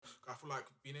feel like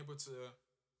being able to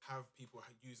have people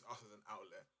use us as an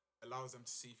outlet allows them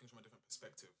to see things from a different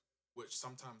perspective. Which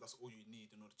sometimes that's all you need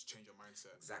in order to change your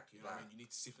mindset. Exactly You know what I that. mean? You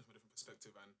need to see things from a different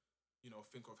perspective and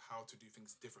think of how to do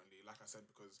things differently. Like I said,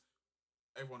 because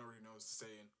everyone already knows the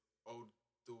saying, "Old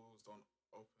doors don't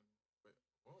open." Wait,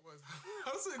 what was?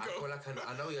 How does it I go? feel like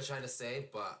I know what you're trying to say,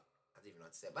 but I don't even know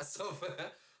how to say it myself.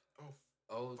 Oh,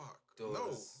 Old fuck! No,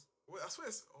 doors. wait, I swear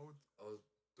it's old. Old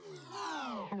doors.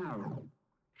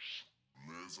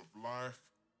 Layers of Life,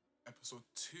 episode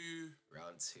 2.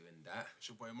 Round 2 in that. It's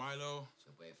your boy Milo. It's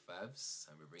your boy Fabs,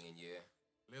 and we're bringing you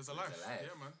Layers of Life.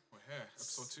 Yeah, man, we're here.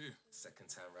 Episode 2.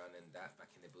 Second time round in that,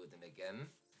 back in the building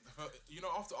again.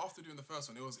 After doing the first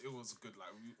one, it was good.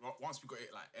 Like once we got it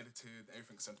like edited,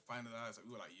 everything finalized. Like,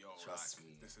 we were like, yo, Trust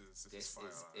me, this is fire.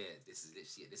 it. This is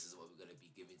literally it. This is what we're gonna be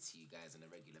giving to you guys on a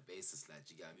regular basis. Like,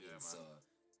 you get what I mean? Yeah, man. So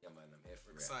yeah, man, I'm here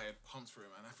for Excited, pumped for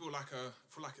it, man. I feel like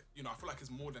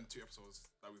it's more than 2 episodes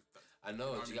that we've done. I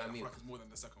know. Do you get what I mean? I feel like it's more than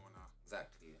the second one now.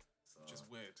 Exactly. So,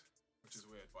 which is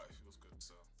weird, but it feels good.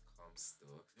 So calm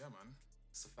still. yeah, man.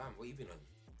 So fam, what you been on?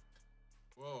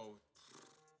 Well,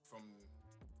 from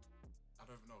I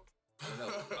don't even know. I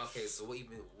don't know. Okay, so what you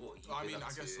been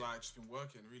I guess like just been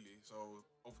working really. So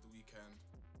over the weekend,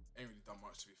 ain't really done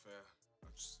much to be fair. I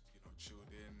just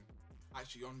chilled in.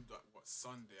 Actually on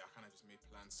Sunday, I kind of just made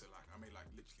plans to I made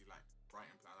literally writing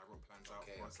plans. I wrote plans out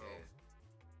for myself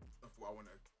of what I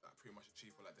want to pretty much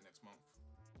achieve for the next month,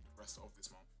 the rest of this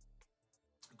month,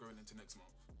 going into next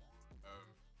month.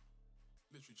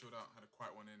 Literally chilled out, had a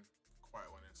quiet one in.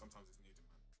 Sometimes it's needed,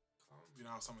 man. You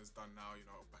know how summer's done now,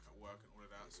 back at work and all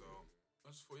of that. So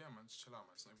I just thought, yeah, man, just chill out,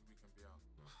 man. It's not every weekend be out.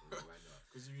 Why not?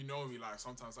 Because you know me,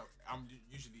 sometimes I'm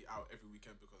usually out every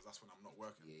weekend because that's when I'm not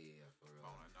working. Yeah, for real.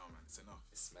 But I'm like, no, man, it's enough.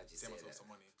 It's magic. Save myself some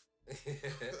money.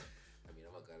 I mean,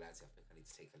 I'm not gonna lie to you. I think I need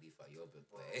to take a leaf out of your book,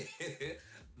 but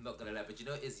I'm not gonna lie. But you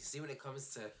see, when it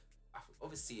comes to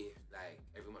obviously,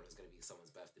 every month is gonna be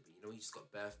someone's birthday, but you just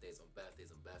got birthdays on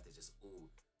birthdays on birthdays, just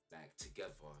all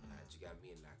together. Do you get what I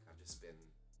mean? I've just been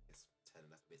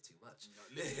turning up a bit too much.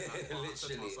 Literally, I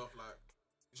said to myself,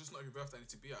 it's just not every birthday I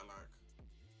need to be at.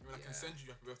 I can send you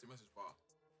a happy birthday message, but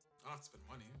I don't have to spend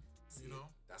money. See,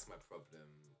 that's my problem.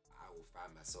 I will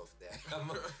find myself there.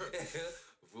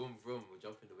 Vroom, we'll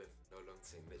jump in the whip. No long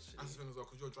thing, literally. That's the thing as well,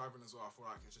 because you're driving as well. I feel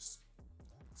like it's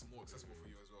more accessible for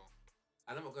you as well.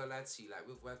 And I'm not gonna lie to you,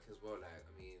 with work as well.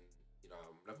 I mean,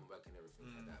 I'm loving work and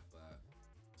everything like that, but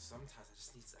sometimes I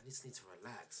just need to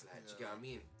relax. Do you get what I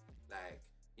mean?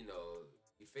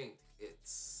 You think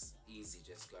it's easy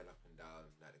just going up and down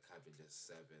the cabin, just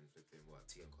serving, flipping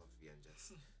tea and coffee, and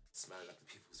just smiling up in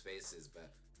people's faces,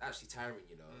 but it's actually tiring,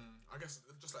 I guess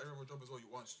just like every other job as well,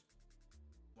 once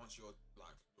your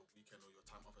your weekend or your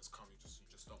time off has come, you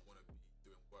just don't want to be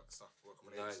doing work stuff, work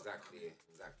related No, stuff.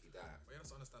 exactly that. But yeah,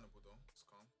 that's understandable though. It's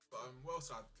calm. But what else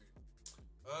I do?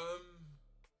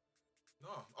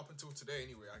 No, up until today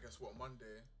anyway. I guess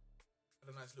Monday, I had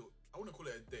a nice little. I wouldn't call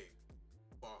it a day,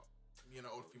 but me and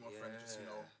an old female friend just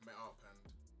met up, and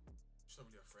she's not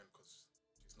really a friend because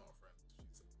she's not a friend.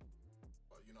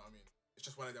 But you know what I mean. It's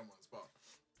just one of them ones. But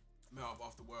met up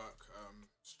after work,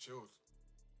 just chilled,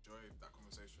 enjoyed that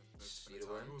conversation. It's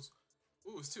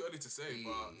too early to say,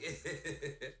 but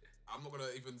I'm not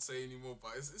gonna even say anymore.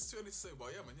 But it's too early to say.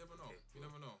 But yeah, man, you never know. Okay, cool. You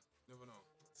never know.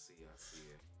 I see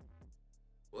you.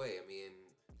 Boy, I mean,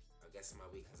 I guess my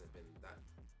week hasn't been that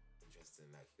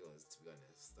interesting like yours, to be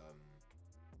honest.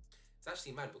 It's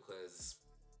actually mad because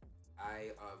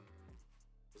I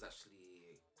was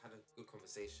actually had a good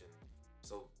conversation.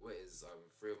 So what is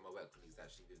 3 of my work colleagues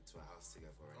actually moved into a house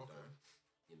together, and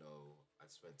I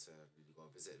just went to really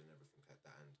go visit and everything like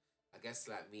that. And I guess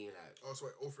me oh, so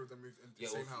all 3 of them moved into the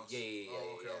same house. Yeah.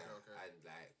 Okay. And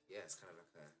it's kind of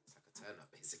like a turn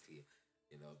up basically,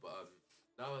 But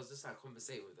now I was just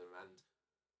conversating with them, and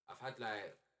I've had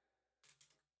I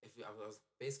was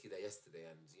basically there yesterday,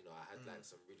 and I had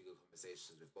some really good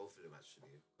conversations with both of them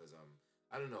actually, because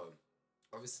I don't know,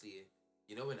 obviously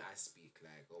when I speak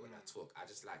or when I talk, I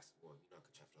just I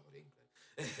could chat for the whole England,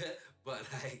 but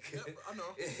yeah, I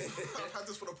know. I've had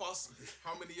this for the past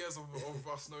how many years of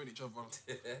us knowing each other. But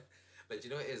what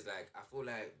it is, I feel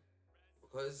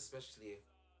because especially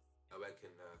I work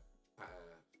in quite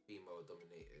a female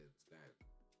dominated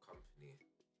company,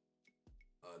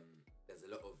 there's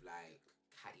a lot of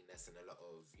cattiness and a lot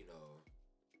of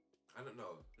I don't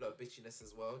know, a lot of bitchiness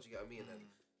as well. Do you get what I mean? And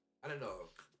I don't know.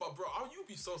 But bro, you'd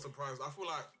be so surprised. I feel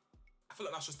like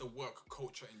that's just the work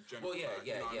culture in general. Well, yeah.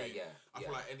 I feel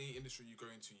like any industry you go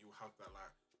into, you have that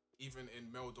even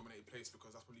in male-dominated place,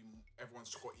 because that's probably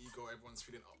everyone's got ego, everyone's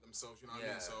feeling up themselves. You know what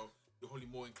I mean? So you're probably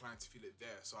more inclined to feel it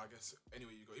there. So I guess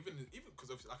anywhere you go, even because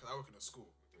obviously like I work in a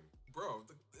school, bro,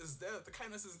 is there, the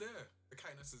kindness is there. The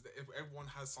kindness is there. If everyone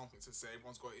has something to say,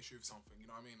 everyone's got an issue with something. You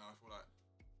know what I mean? I feel like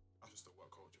that's just the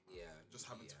work culture. Man. Yeah, just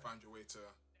having to find your way to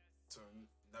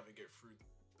navigate through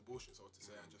the bullshit, so to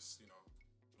say, and just ignore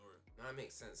it. No, it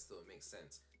makes sense. Though it makes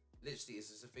sense. Literally, it's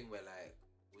just a thing where like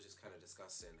we're just kind of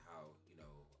discussing how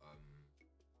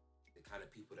the kind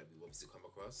of people that we've obviously come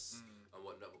across and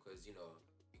whatnot, because you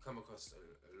come across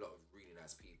a lot of really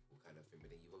nice people kind of thing,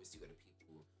 but then you've obviously got the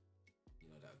people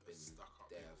that have been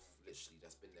there literally,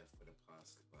 that's been there for the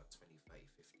past about 20, 30,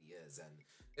 50 years, and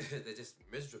they're just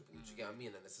miserable. Do you get what I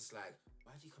mean? And it's just like,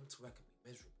 why do you come to work and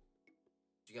be miserable?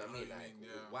 Do you get what I mean? Like,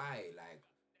 why? Like,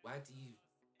 why do you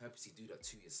purposely do that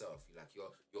to yourself?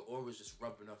 You're always just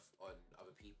rubbing off on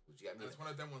other people. Do you get me? It's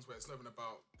one of them ones where it's not even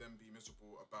about them being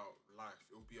miserable about life.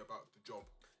 It will be about the job.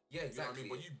 Yeah, exactly. You know what I mean?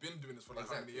 But you've been doing this for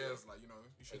like how many years? Like, you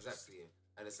should exactly.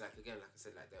 And it's like, again, like I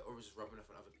said, like they're always just rubbing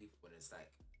off on other people, and it's like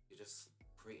you're just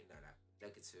creating that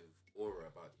negative aura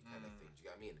about you kind of thing. Do you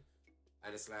get what I mean?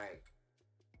 And it's like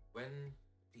when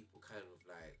people kind of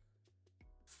like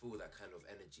feel that kind of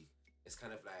energy, it's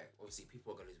kind of like, obviously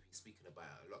people are going to be speaking about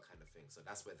it a lot kind of thing, so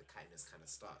that's where the kindness kind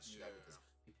of starts, because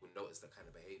people notice the kind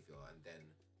of behaviour, and then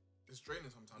it's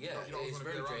draining sometimes. It's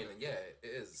very draining. Yeah,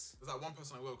 it is. There's like one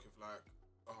person I work with, like,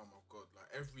 oh my god, like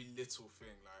every little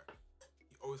thing, like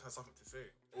he always has something to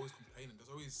say, always complaining. There's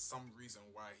always some reason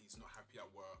why he's not happy at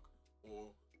work,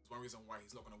 or there's one reason why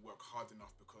he's not going to work hard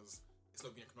enough because it's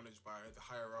not being acknowledged by the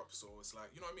higher ups, or it's like,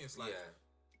 you know what I mean? It's like,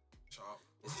 shut up.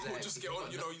 Like, just get on,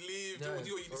 you leave, do what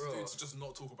you need to do to just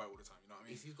not talk about it all the time, you know what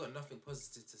I mean? If you've got nothing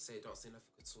positive to say, don't say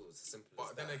nothing at all. It's as simple as that.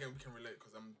 But then again, we can relate,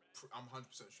 because I'm 100%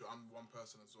 sure I'm one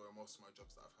person as well in most of my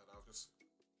jobs that I've had. I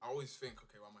always think,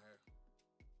 okay, why am I here?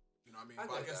 You know what I mean?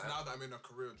 But I guess now that I'm in a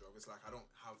career job, it's like I don't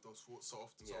have those thoughts so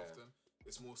often.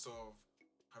 It's more so of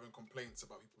having complaints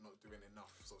about people not doing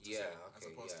enough, so to say, as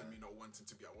opposed to me not wanting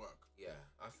to be at work. Yeah,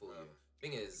 I feel you.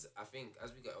 Thing is, I think as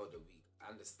we get older, we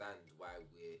understand why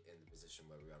we're in the position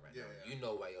where we are right now. You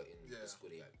know why you're in the school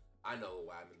you're at. I know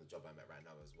why I'm in the job I'm at right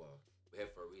now as well. We're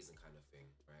here for a reason, kind of thing,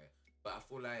 right? But I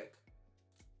feel like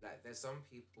there's some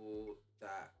people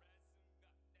that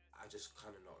are just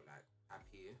kind of not like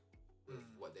happy with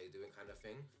what they're doing, kind of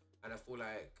thing. And I feel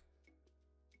like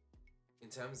in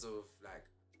terms of like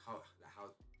how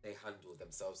they handle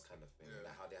themselves, kind of thing,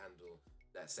 like how they handle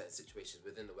like certain situations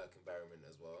within the work environment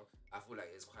as well, I feel like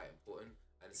it's quite important.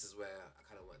 And this is where I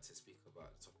kind of want to speak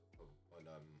about the topic on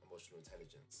emotional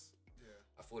intelligence. Yeah,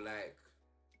 I feel like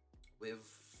with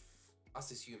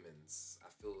us as humans, I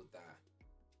feel that,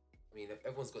 I mean,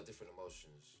 everyone's got different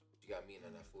emotions. Do you get what I mean?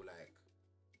 And I feel like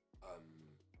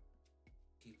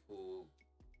people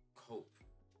cope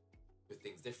with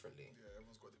things differently. Yeah,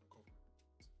 everyone's got different coping.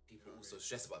 People also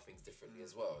stress about things differently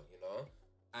as well,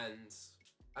 And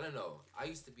I don't know, I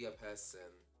used to be a person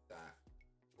that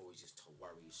always just to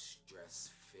worry, stress,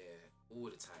 fear all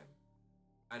the time.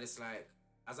 And it's like,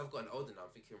 as I've gotten older now,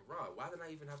 I'm thinking, why didn't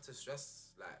I even have to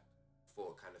stress like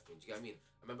for kind of thing? Do you get what I mean?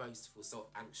 I remember I used to feel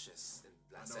so anxious in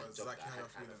like certain jobs that I had,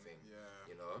 kind of thing.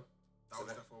 Yeah. That so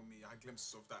was definitely me. I had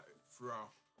glimpses of that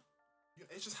throughout.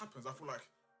 It just happens. I feel like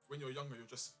when you're younger, you're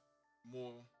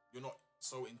not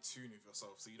so in tune with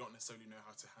yourself, so you don't necessarily know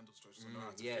how to handle situations or know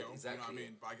how to feel. Exactly. You know what I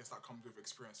mean? But I guess that comes with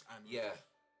experience and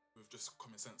with just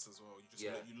common sense as well.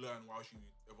 You learn while you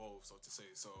evolve, so to say.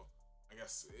 So I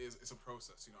guess it's a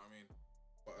process, you know what I mean?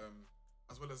 But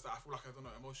as well as that, I feel like, I don't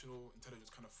know, emotional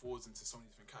intelligence kind of falls into so many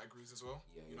different categories as well.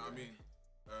 You know what I mean?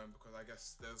 Because I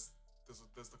guess there's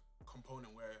the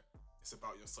component where it's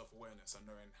about your self-awareness and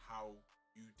knowing how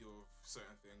you deal with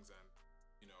certain things, and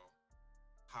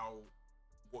how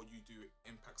what you do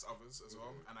impacts others as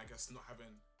well. And I guess not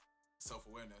having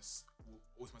self-awareness will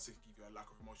automatically give you a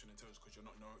lack of emotional intelligence, because you're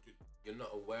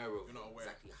not aware of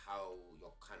exactly how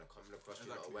you're kind of coming across.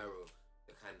 You're not aware of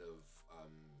the kind of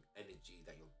energy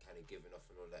that you're kind of giving off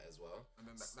and all that as well. And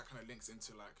then that kind of links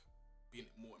into like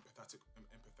being more empathetic. Yeah,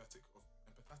 you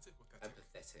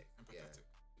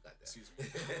got that. Excuse me.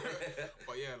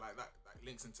 But yeah, like that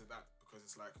links into that, because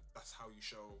it's like that's how you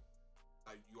show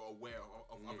like you're aware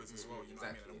of others as well. You know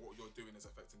what I mean? And what you're doing is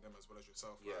affecting them as well as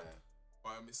yourself. Yeah. Right?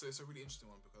 But it's a really interesting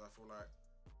one, because I feel like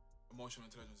emotional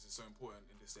intelligence is so important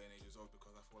in this day and age as well,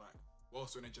 because I feel like we're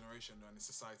also in a generation and a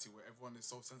society where everyone is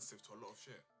so sensitive to a lot of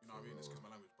shit. You know what I mean? Excuse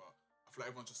my language, but I feel like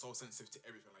everyone's just so sensitive to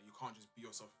everything. Like, you can't just be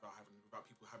yourself without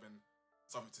people having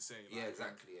something to say. Like,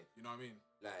 exactly. You know what I mean?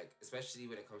 Like, especially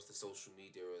when it comes to social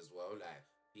media as well. Like,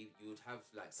 you would have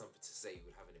like something to say, you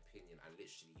would have an opinion, and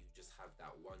literally you just have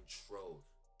that one troll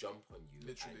jump on you,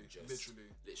 literally,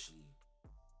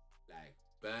 like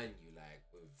burn you like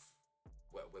with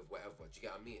whatever. Do you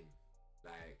get what I mean?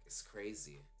 Like it's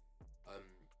crazy. Um,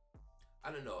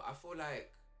 I don't know. I feel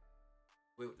like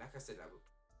like I said, like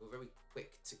we're very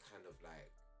quick to kind of like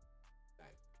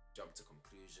jump to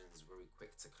conclusions. Very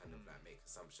quick to kind of like make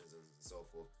assumptions and so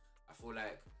forth. I feel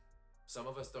like some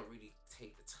of us don't really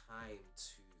take the time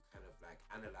to kind of like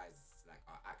analyze like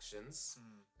our actions,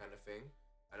 kind of thing.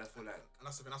 And I feel like, and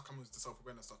that's the thing, that's coming with the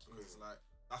self-awareness stuff, because it's like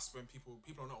that's when people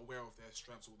are not aware of their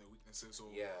strengths or their weaknesses,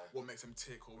 or what makes them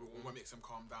tick, or what makes them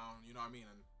calm down. You know what I mean?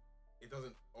 And it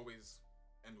doesn't always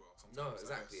end well sometimes. No,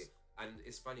 exactly. And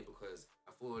it's funny because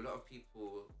I feel a lot of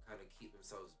people kind of keep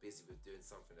themselves busy with doing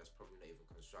something that's probably not even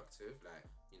constructive. Like,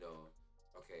 you know,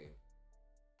 okay,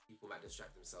 people might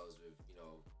distract themselves with,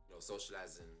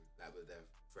 socializing like with their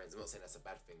friends. I'm not saying that's a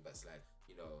bad thing, but it's like,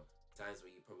 times where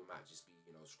you probably might just be,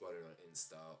 scrolling on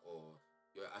Insta, or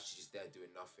you're actually just there doing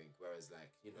nothing. Whereas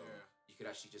like, you could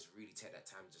actually just really take that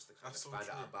time just to kind of find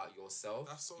out about yourself.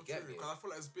 That's so true. Because I feel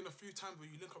like there's been a few times where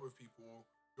you link up with people,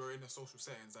 you're in a social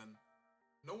settings, and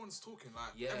no one's talking.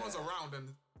 Like everyone's around,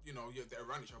 and they're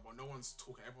around each other, but no one's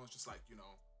talking. Everyone's just like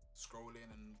scrolling,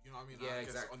 and you know what I mean. I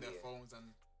guess on their phones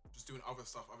and just doing other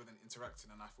stuff other than interacting.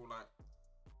 And I feel like,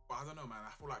 but I don't know, man.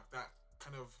 I feel like that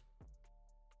kind of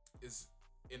is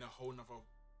in a whole nother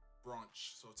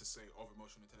branch, so to say, of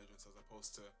emotional intelligence, as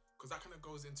opposed to, because that kind of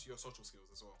goes into your social skills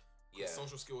as well. Yeah,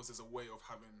 social skills is a way of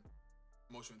having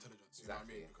emotional intelligence. You know what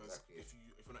I mean? Because if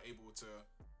you're not able to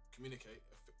communicate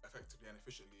effectively and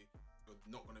efficiently, you're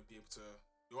not going to be able to.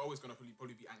 You're always going to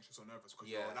probably be anxious or nervous, because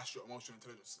that's your emotional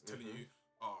intelligence telling you,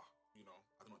 I don't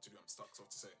know what to do. I'm stuck, so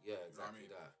to say. Yeah, exactly.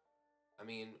 You know what I mean? I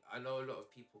mean, I know a lot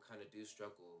of people kind of do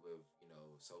struggle with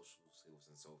social skills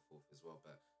and so forth as well,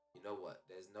 but you know what?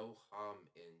 There's no harm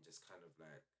in just kind of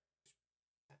like just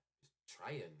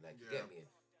trying. Like, you get me?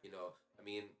 I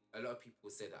mean, a lot of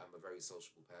people say that I'm a very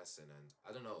sociable person, and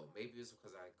I don't know, maybe it's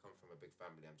because I come from a big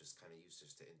family. I'm just kind of used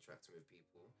just to interacting with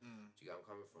people. Do you get where I'm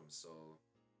coming from? So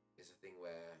it's a thing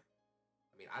where,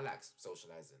 I mean, I like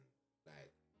socializing.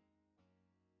 Like,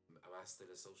 am I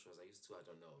still as social as I used to? I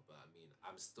don't know, but I mean,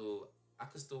 I can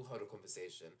still hold a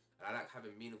conversation, and I like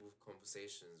having meaningful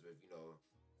conversations with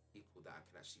people that I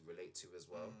can actually relate to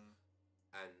as well.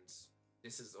 And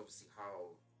this is obviously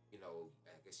how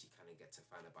I guess you kind of get to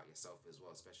find about yourself as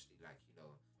well, especially like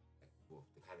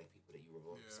the kind of people that you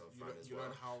revolve yourself around as well. You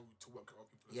learn how to work with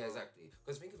other people. Exactly.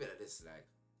 Because think of it like this: like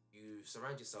you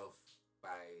surround yourself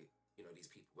by these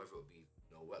people, whether it be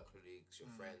work colleagues,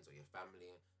 your friends, or your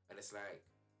family, and it's like,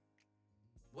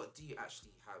 what do you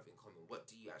actually have in common? What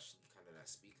do you actually kind of like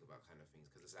speak about, kind of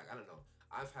things? Because it's like, I don't know.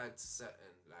 I've had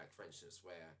certain like friendships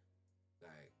where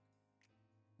like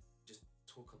just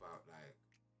talk about like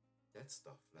dead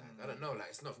stuff. Like I don't know.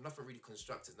 Like it's nothing really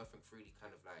constructive. Nothing really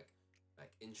kind of like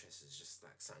interest. It's just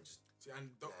like something just. See, and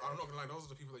I'm not gonna lie.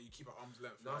 Those are the people that you keep at arm's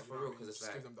length. No, like, for real. Because it's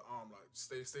just like, give them the arm. Like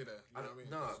stay there. You know what I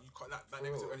mean? No, you can't, that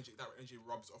negative energy. That energy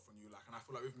rubs off on you. Like, and I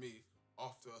feel like with me,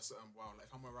 after a certain while, like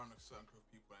if I'm around a certain group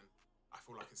of people and I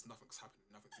feel like nothing's happening,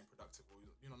 nothing's being productive, or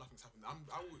nothing's happening,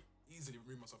 I would easily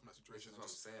remove myself from that situation and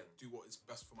just do what is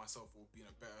best for myself, or be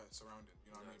in a better surrounding.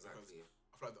 You know what I mean? Exactly. Because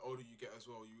I feel like the older you get as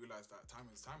well, you realize that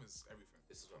time is everything.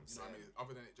 This is what I'm saying. You know what I mean?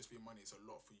 Other than it just being money, it's a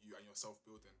lot for you and your self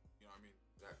building. You know what I mean?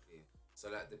 Exactly.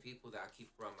 So like the people that I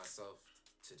keep around myself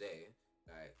today,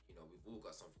 like we've all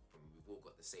got something from. We've all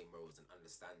got the same morals and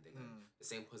understanding and the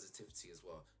same positivity as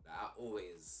well. Like I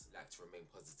always like to remain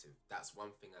positive. That's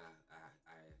one thing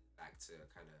I like to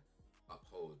kind of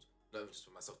uphold, not just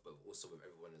for myself but also with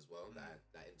everyone as well that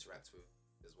I interact with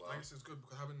as well. I guess it's good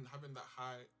because having that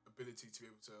high ability to be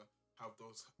able to have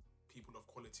those people of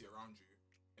quality around you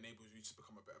enables you to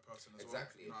become a better person as well.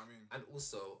 Exactly. You know what I mean? And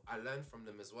also I learn from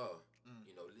them as well.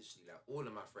 Literally like all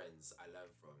of my friends I learn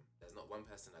from. There's not one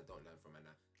person I don't learn from, and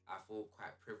I feel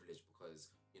quite privileged because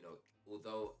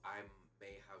although I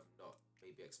may have not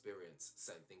maybe experienced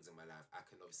certain things in my life, I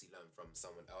can obviously learn from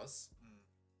someone else.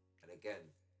 And again,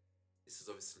 this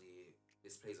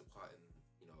plays a part in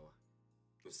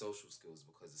with social skills,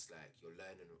 because it's like you're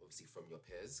learning obviously from your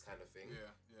peers, kind of thing.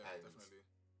 Yeah, and definitely.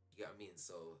 You get what I mean?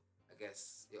 So I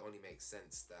guess it only makes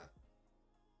sense that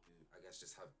you, I guess,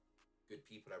 just have good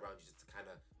people around you just to kind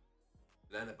of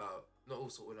learn about, not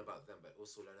also learn about them, but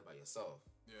also learn about yourself.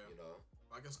 Yeah.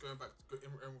 I guess going back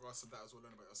in regards to that as well,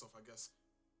 learn about yourself. I guess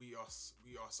we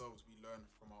ourselves learn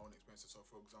from our own experiences. So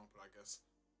for example, I guess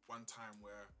one time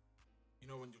where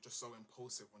when you're just so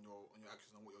impulsive on your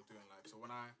actions and what you're doing. Like, so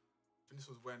this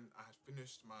was when I had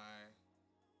finished my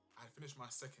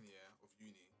second year of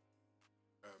uni,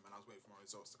 and I was waiting for my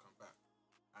results to come back,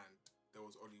 and there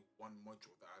was only one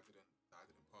module that I didn't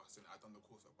pass, and I'd done the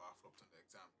course, but I flopped on the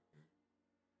exam.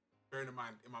 bearing in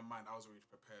my mind, I was already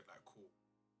prepared. Like, cool.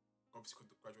 Obviously,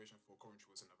 because the graduation for Coventry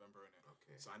was in November, innit?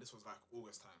 Okay. So, and this was like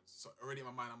August times. So already in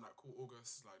my mind, I'm like, cool,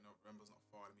 August, like, no, November's not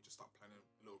far. Let me just start planning a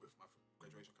little bit for my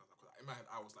graduation class. Because in my head,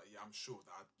 I was like, yeah, I'm sure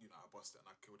that I bossed it and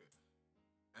I killed it.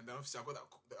 And then obviously, I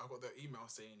got the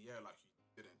email saying, yeah, like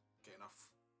you didn't get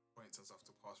enough points and stuff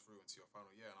to pass through into your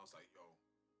final year. And I was like, yo,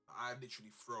 I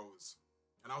literally froze.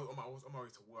 And I was on my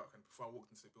way to work. And before I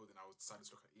walked into the building, I was decided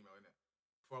to look at email, innit?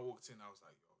 Before I walked in, I was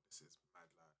like, yo, this is mad.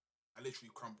 Like, I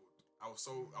literally crumbled. I was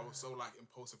so like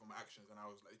impulsive on my actions, and I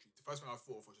was like, literally, the first thing I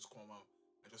thought of was just call my mum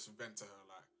and just vent to her,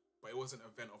 like. But it wasn't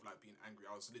a vent of like being angry.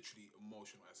 I was literally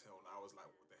emotional as hell. Like, I was like,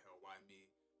 what the hell? Why me?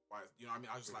 Why? You know what I mean?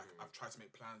 I was just like, I've tried to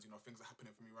make plans. You know, things are happening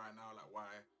for me right now. Like,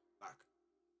 why? Like,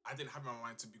 I didn't have in my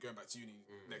mind to be going back to uni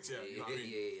next year. You know what I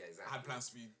mean? Yeah, exactly. I had plans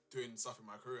to be doing stuff in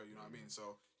my career. You know what I mean?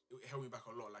 So it held me back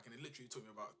a lot. Like, and it literally took me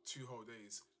about 2 whole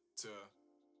days to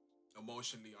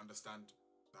emotionally understand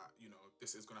that, you know,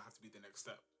 this is gonna have to be the next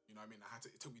step. You know what I mean?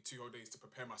 It took me 2 whole days to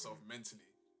prepare myself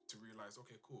mentally to realize,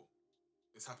 okay, cool,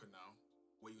 it's happened now.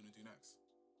 What are you gonna do next?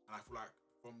 And I feel like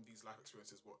from these life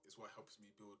experiences, what helps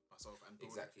me build myself and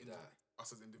build Exactly that.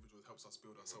 us as individuals, helps us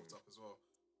build ourselves up as well.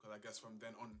 Because I guess from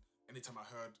then on, anytime I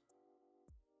heard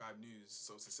bad news,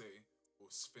 so to say,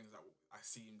 or things that would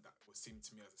seem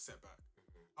to me as a setback,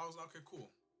 I was like, okay,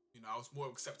 cool. You know, I was more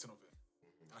accepting of it.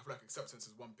 And I feel like acceptance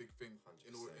is one big thing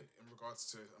in regards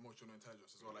to emotional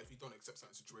intelligence as well. Like, if you don't accept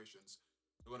certain situations,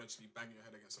 you're gonna just be banging your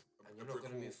head against a brick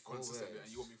wall consistently, and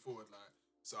you won't move forward. Like,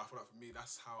 so I feel like for me,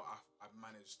 that's how I've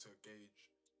managed to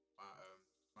gauge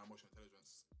my emotional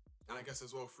intelligence, and I guess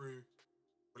as well through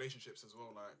relationships as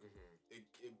well. Like,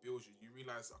 it builds you. You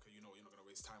realize, okay, you know, you're not gonna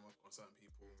waste time on certain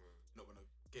people. You're not gonna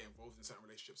get involved in certain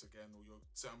relationships again, or your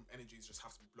certain energies just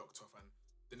have to be blocked off. And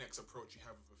the next approach you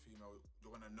have with a female,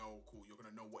 you're gonna know, cool, you're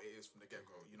gonna know what it is from the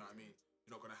get-go. You know what I mean?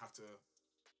 You're not gonna have to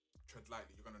tread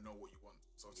lightly. You're gonna know what you want,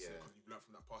 so to say, because you've learned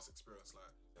from that past experience.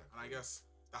 Like, and I guess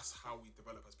that's how we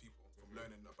develop as people, from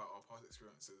learning about our past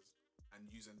experiences and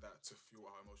using that to fuel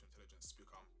our emotional intelligence to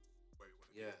become where we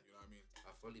want to be. You know what I mean?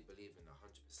 I fully believe in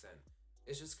 100%.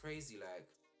 It's just crazy, like,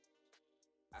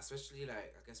 especially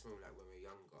like, I guess when we're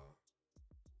younger,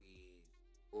 we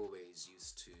always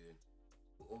used to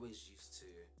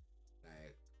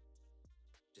like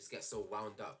just get so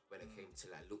wound up when it came to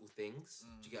like little things.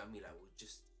 Do you get what I mean? Like,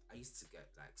 I used to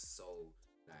get like so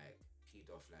like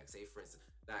peed off. Like, say for instance,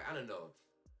 like, I don't know,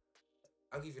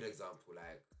 I'll give you an example.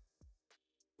 Like,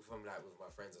 if I'm like with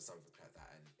my friends or something like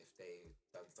that, and if they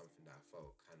done something that I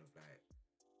felt kind of like,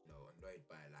 you know, annoyed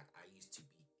by, like, I used to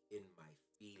be in my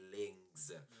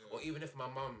feelings. Or even if my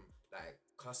mum like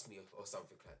cussed me or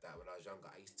something like that when I was younger,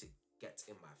 I used to get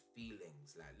in my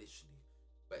feelings, like, literally.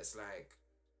 But it's like,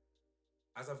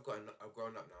 as I've grown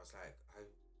up now, it's like,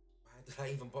 why did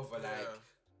I even bother like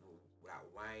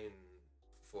whine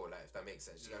for, like, if that makes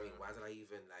sense? You know what I mean? Why did I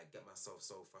even like get myself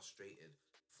so frustrated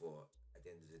for at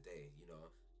the end of the day? You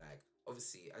know, like,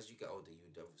 obviously as you get older, you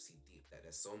obviously deep that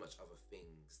there's so much other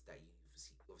things that you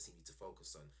obviously need to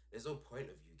focus on. There's no point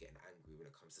of you getting angry when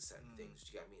it comes to certain things. Do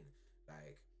you get what I mean?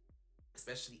 Like,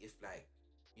 especially if, like,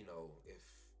 you know, if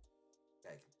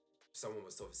like someone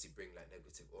was to obviously bring like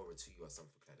negative aura to you or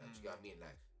something like that. Do you get what I mean?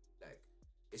 Like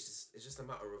it's just a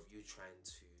matter of you trying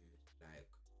to like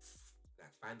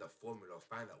find that formula,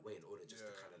 find that way in order just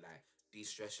to kind of like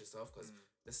de-stress yourself. Because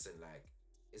listen, like,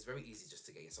 it's very easy just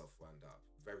to get yourself wound up,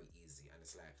 very easy. And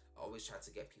it's like, I always try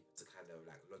to get people to kind of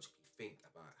like logically think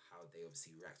about how they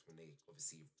obviously react when they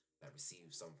obviously like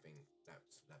receive something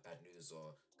like bad news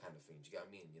or kind of thing. Do you get what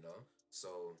I mean? You know,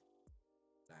 so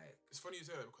like, it's funny you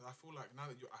say that, because I feel like now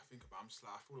that I think about it, I'm just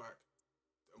like, I feel like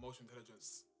emotional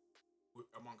intelligence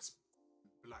amongst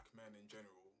black men in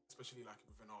general, especially like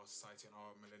within our society and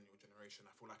our millennial generation,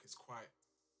 I feel like it's quite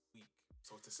weak,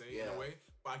 so to say, in a way.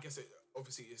 But I guess it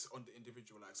obviously it's on the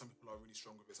individual. Like, some people are really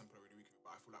strong with it, some people are really weak with it.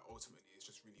 But I feel like ultimately it's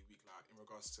just really weak. Like, in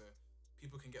regards to,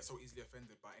 people can get so easily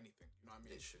offended by anything. You know what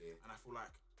I mean? Literally. And I feel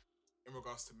like in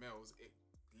regards to males, it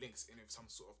links in with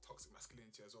some sort of toxic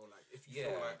masculinity as well. Like, if you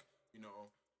feel like, you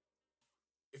know,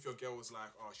 if your girl was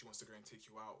like, oh, she wants to go and take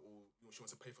you out, or, you know, she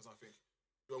wants to pay for something,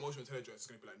 your emotional intelligence is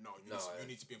going to be like, no, you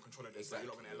need to be in control of this. Exactly. Like,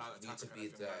 you're not going to allow that to happen.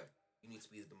 You need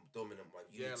to be the dominant one.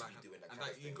 You need to be doing that kind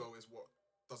of thing. And that ego is what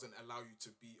doesn't allow you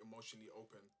to be emotionally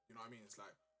open. You know what I mean? It's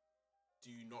like, do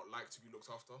you not like to be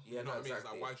looked after? Yeah, you know what I mean? Exactly. It's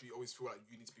like, why do you always feel like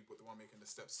you need to be the one making the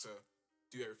steps to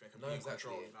do everything and be in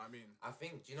control? You know what I mean? I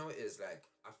think, do you know what it is? Like,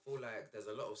 I feel like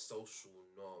there's a lot of social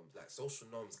norms. Like,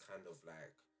 social norms kind of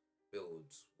like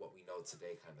build what we know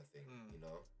today, kind of thing, you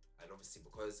know? And obviously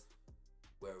because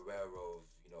we're aware of,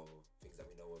 you know, things that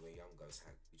we know when we're younger, it's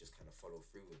like we just kind of follow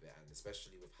through with it. And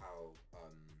especially with how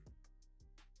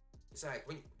it's like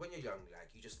when you're young, like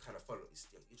you just kind of follow.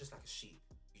 You're just like a sheep.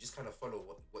 You just kind of follow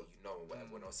what you know and what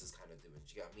everyone else is kind of doing.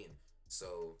 Do you get what I mean?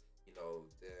 So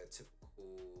the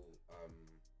typical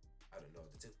I don't know,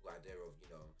 the typical idea of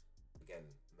again,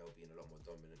 male being a lot more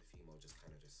dominant, female just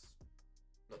kind of just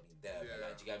not being there. But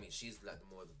like, do you get what I mean? She's like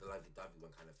the lovey-dovey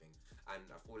one kind of thing. And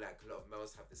I feel like a lot of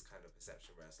males have this kind of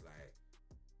perception where it's like,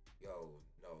 yo,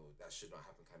 no, that should not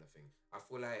happen kind of thing. I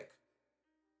feel like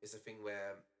it's a thing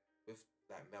where with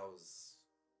like males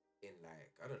in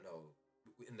like, I don't know,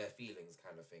 in their feelings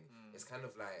kind of thing, it's kind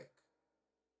of like,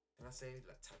 can I say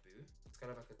like taboo? It's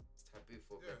kind of like a taboo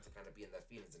for men to kind of be in their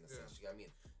feelings in a sense. You know what I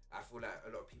mean? I feel like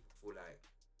a lot of people feel like,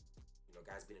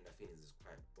 guys being in their feelings is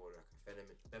quite more like a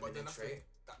feminine trait.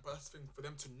 But that's the thing, for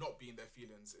them to not be in their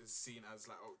feelings is seen as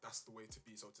like, oh, that's the way to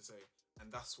be, so to say. And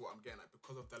that's what I'm getting at.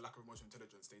 Because of their lack of emotional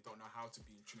intelligence, they don't know how to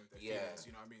be in tune with their feelings,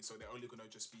 you know what I mean? So they're only going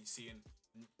to just be seeing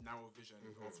narrow vision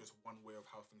of just one way of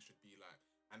how things should be like.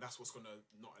 And that's what's going to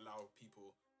not allow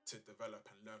people to develop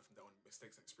and learn from their own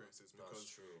mistakes and experiences. Because,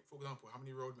 for example, how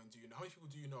many roadmen do you know? How many people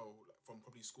do you know, like, from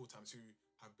probably school times, who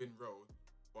have been road,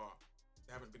 but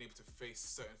they haven't been able to face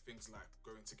certain things like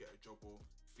going to get a job or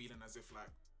feeling as if like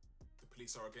the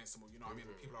police are against them, or you know what I mean,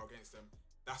 people are against them.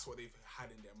 That's what they've had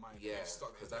in their mind. Yeah,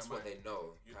 because that's what they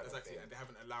know. Exactly, and they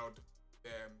haven't allowed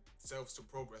themselves to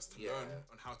progress, to learn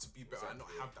on how to be better and not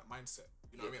have that mindset.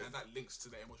 You know what I mean? And that links to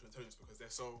their emotional intelligence because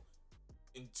they're so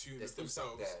in tune with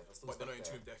themselves, but they're not in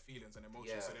tune with their feelings and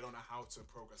emotions, so they don't know how to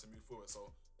progress and move forward.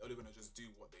 So they're only gonna just do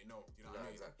what they know. You know what I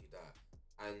mean? Exactly that.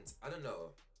 And I don't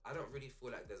know. I don't really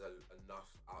feel like there's enough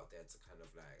out there to kind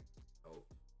of like help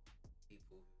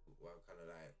people who are kind of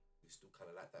like who still kind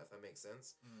of like that. If that makes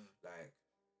sense. Like,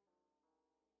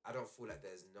 I don't feel like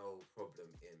there's no problem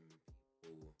in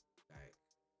people like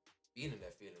being in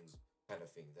their feelings, kind of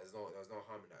thing. There's no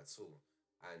harm in that at all.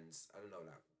 And I don't know,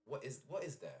 like what is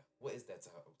there? What is there to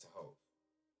help?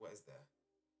 What is there?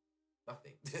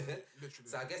 Nothing. Literally.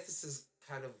 So I guess this is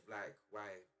kind of like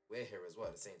why we're here as well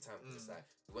at the same time, because it's like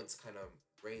we want to kind of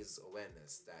raise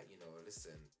awareness that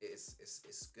listen, it's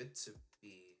good to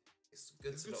be. It's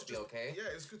good to not be okay.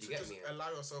 Yeah, it's good to just allow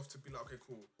yourself to be like, okay,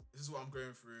 cool. This is what I'm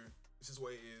going through. This is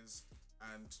what it is,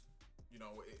 and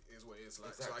it is what it is.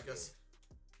 Like, exactly. So I guess,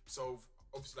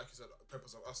 obviously, like you said, the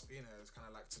purpose of us being here is kind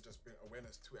of like to just bring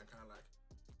awareness to it and kind of like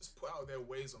just put out there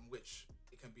ways on which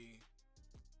it can be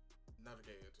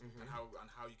navigated, and how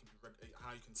you can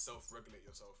how you can self-regulate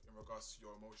yourself in regards to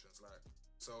your emotions. Like,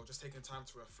 so just taking time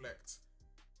to reflect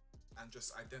and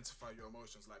just identify your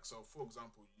emotions. Like, so for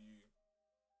example,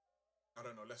 I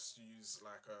don't know, let's use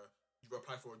like you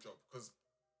apply for a job, because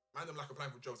man, them like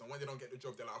applying for jobs, and when they don't get the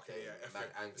job, they're like, okay, yeah, F it,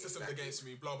 the system's against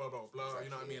me, blah blah blah blah. Exactly.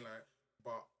 You know what I mean? Like,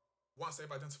 but once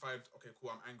they've identified, okay,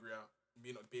 cool, I'm angry at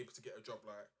me not be able to get a job,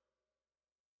 like,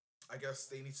 I guess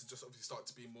they need to just obviously start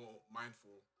to be more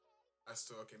mindful as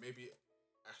to, okay, maybe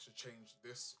I should change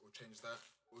this or change that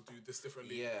or do this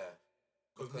differently. Yeah.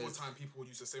 Because more time people will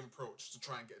use the same approach to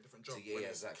try and get a different job.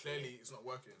 Clearly it's not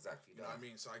working. Exactly. You know what I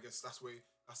mean? So I guess that's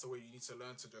the way you need to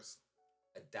learn to just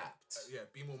adapt.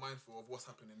 Be more mindful of what's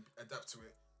happening, adapt to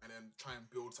it, and then try and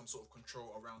build some sort of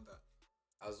control around that.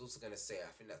 I was also gonna say,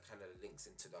 I think that kind of links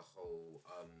into the whole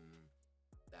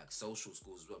like social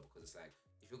schools as well, because it's like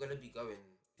if you want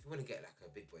to get like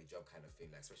a big boy job kind of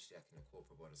thing, like especially like in a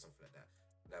corporate world or something like that.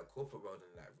 Now, corporate world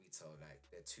and like retail, like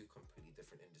they're two completely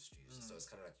different industries. So it's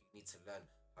kind of like you need to learn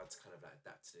how to kind of like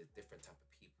adapt to the different type of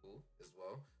people as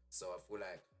well. So I feel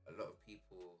like a lot of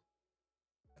people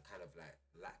are kind of like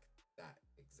lack that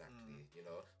exactly,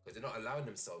 because they're not allowing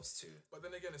themselves to. But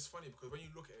then again, it's funny because when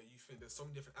you look at it, you think there's so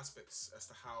many different aspects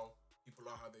as to how people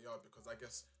are how they are. Because I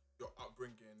guess your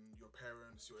upbringing, your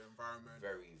parents, your environment,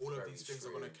 all of these things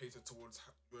are going to cater towards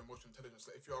your emotional intelligence.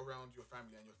 Like if you're around your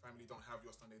family and your family don't have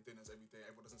your Sunday dinners every day,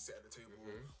 everyone doesn't sit at the table,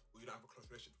 or you don't have a close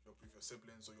relationship with your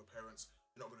siblings or your parents,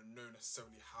 you're not going to know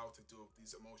necessarily how to deal with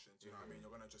these emotions. You know what I mean?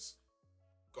 You're going to just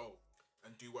go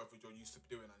and do whatever you're used to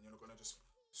doing, and you're not going to just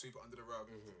sweep it under the rug,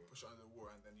 push it under the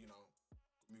water, and then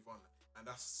move on. And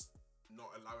that's not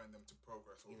allowing them to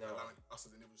progress, or allowing us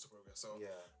as individuals to progress. So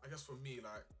I guess for me,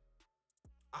 like,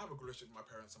 I have a good relationship with my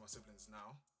parents and my siblings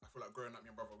now. I feel like growing up,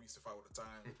 me and brother, we used to fight all the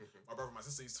time. My brother and my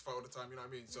sister used to fight all the time, you know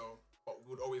what I mean? So, but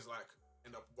we would always like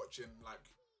end up watching like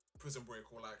Prison Break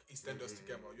or like EastEnders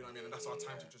together, you know what I mean? And that's our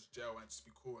time to just gel and just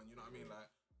be cool, and you know what I mean? Like,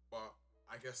 but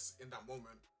I guess in that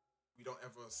moment, we don't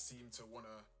ever seem to want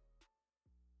to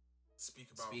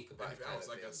speak about anything else,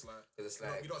 I guess. Like, it's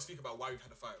like we don't speak about why we've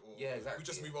had a fight, or exactly. We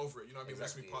just move over it, you know what I mean? We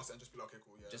just move past it and just be like, okay,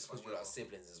 cool, just because we're like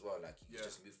siblings as well, like you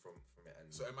just move from it. And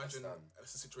so imagine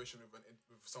it's a situation with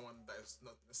someone that is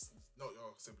not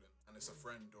your sibling, and it's a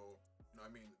friend or You know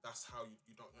what I mean? That's how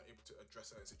you're not able to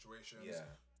address certain situations. Yeah.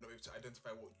 You're not able to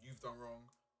identify what you've done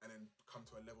wrong, and then come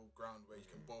to a level ground where you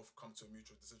can both come to a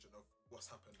mutual decision of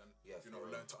what's happened, and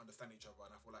learn to understand each other.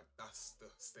 And I feel like that's the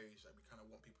stage that we kind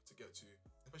of want people to get to,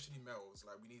 especially males.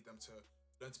 Like, we need them to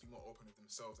learn to be more open with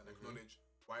themselves and acknowledge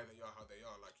why they are how they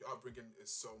are. Like, your upbringing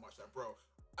is so much. Like, bro,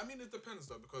 I mean, it depends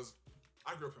though, because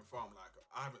I grew up in farm. Like,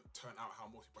 I haven't turned out how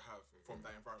most people have from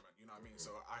that environment. You know what I mean?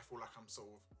 So I feel like I'm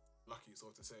sort of lucky, so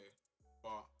to say,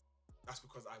 but that's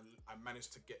because I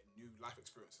managed to get new life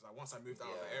experiences. Like, once I moved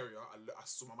out of the area, I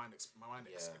saw my mind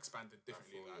expanded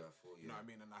differently. I feel you. You know what I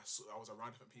mean? And I was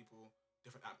around different people,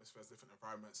 different atmospheres, different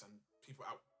environments, and people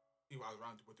I was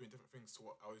around were doing different things to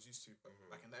what I was used to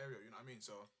back in the area. You know what I mean?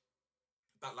 So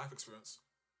that life experience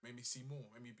made me see more,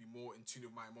 made me be more in tune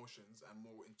with my emotions and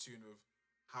more in tune with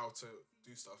how to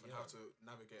do stuff and how to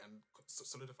navigate and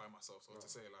solidify myself. So to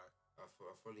say, like, I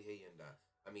fully hear you in that.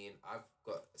 I mean, I've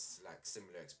got like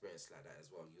similar experience like that as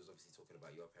well. You was obviously talking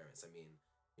about your parents. I mean,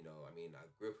 I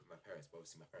grew up with my parents, but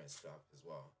obviously my parents split up as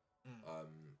well.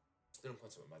 Still in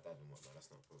contact with my dad and whatnot.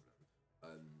 That's not a problem.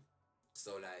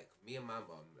 So like me and my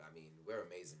mum, I mean, we're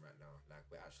amazing right now. Like,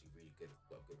 we're actually really good.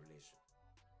 Got a good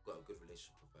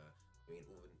relationship with her. I mean,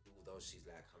 although she's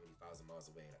like how many thousand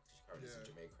miles away, like she's currently in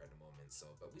Jamaica at the moment.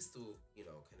 So, but we still,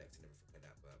 connect and everything like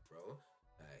that. But bro,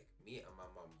 like me and my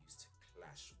mum used to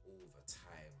clash all the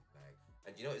time. Like,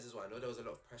 and this is why I know there was a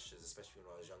lot of pressures, especially when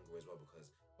I was younger as well,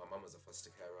 because my mum was a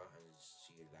foster carer and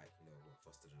she like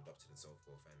fostered and adopted and so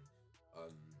forth. And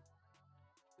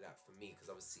like for me,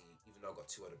 because obviously even though I got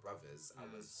two other brothers,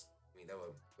 they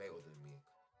were way older than me.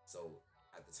 So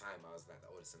at the time I was like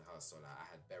the oldest in the house, so like I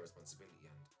had bare responsibility.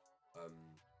 And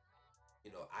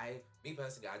me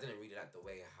personally, I didn't really like the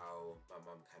way how my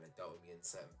mum kind of dealt with me in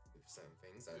certain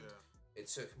things, and it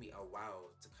took me a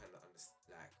while to kind of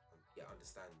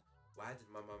understand why did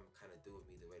my mum kind of deal with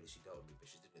me the way that she dealt with me, but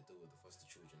she didn't deal with the foster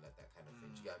children, like that kind of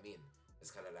thing. Do you get what I mean?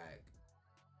 It's kind of like,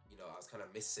 I was kind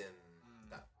of missing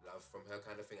that love from her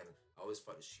kind of thing, and I always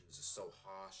thought that she was just so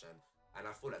harsh, and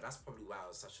I feel like that's probably why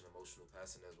I was such an emotional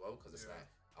person as well, because it's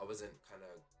like I wasn't kind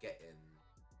of getting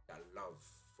that love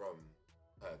from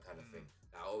her kind of thing.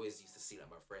 Like, I always used to see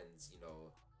like my friends,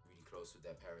 really close with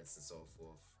their parents and so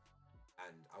forth,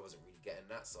 and I wasn't really getting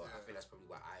that. So I think that's probably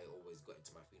why I always got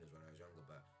into my feelings when I was younger.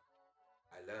 But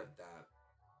I learned that,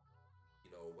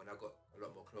 when I got a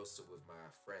lot more closer with my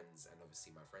friends and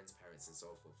obviously my friends' parents and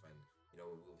so forth, and we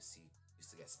obviously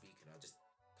used to get speaking, I just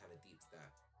kind of deeped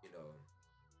that,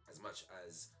 as much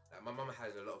as like my mum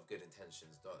had a lot of good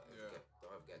intentions, don't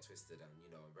ever get twisted, and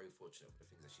I'm very fortunate for the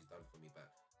things that she's done for me.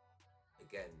 But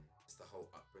again, it's the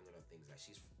whole upbringing of things. Like,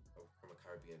 she's from a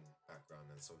Caribbean background,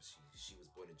 and so she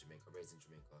was born in Jamaica, raised in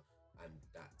Jamaica, and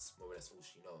that's more or less all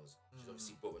she knows. She's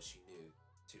obviously brought what she knew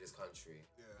to this country,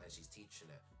 and she's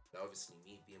teaching it. Now, obviously,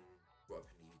 me being brought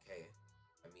up in the UK,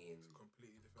 I mean,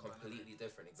 it's completely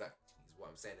different. Exactly is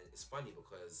what I'm saying. And it's funny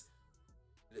because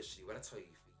literally, when I tell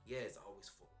you, for years I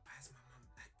always thought, why is my mum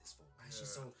like this for? Why is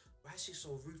she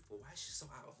so rude for? Why is she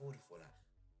so out of order for? Like,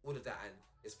 all of that. And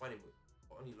it's funny,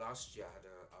 only last year I had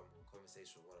a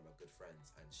conversation with one of my good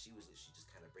friends, and she was literally just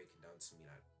kind of breaking down to me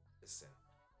like, listen,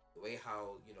 the way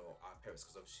how our parents,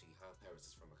 because obviously her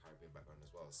parents is from a Caribbean background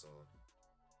as well, so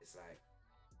it's like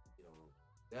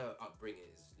their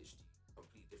upbringing is literally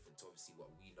completely different to obviously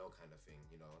what we know, kind of thing.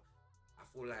 I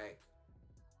feel like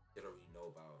they don't really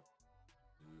know about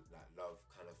like love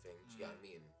kind of thing. Do you get what I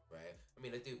mean? Right? I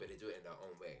mean, they do, but they do it in their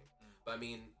own way. But I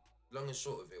mean, long and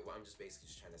short of it, what I'm just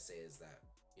basically just trying to say is that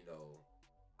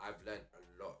I've learned a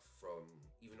lot from,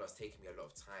 even though it's taken me a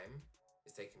lot of time,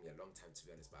 it's taken me a long time to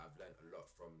be honest, but I've learned a lot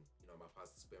from my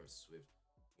past experiences with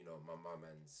my mum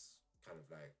and kind of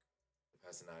like the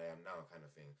person I am now, kind of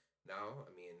thing. Now,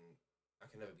 I mean, I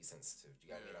can never be sensitive. Do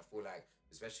you get what I mean? I feel like,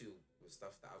 especially with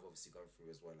stuff that I've obviously gone through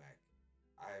as well, like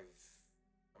I'm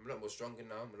a lot more stronger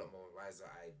now. I'm a lot more wiser.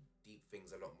 I deep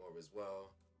things a lot more as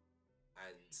well.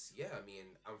 And yeah, I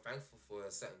mean, I'm thankful for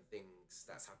certain things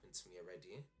that's happened to me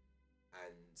already.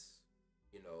 And,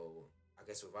 I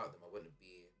guess without them, I wouldn't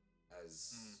be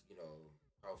as,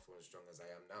 powerful and strong as I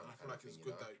am now. And I feel like it's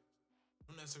good that,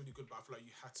 not necessarily good, but I feel like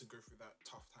you had to go through that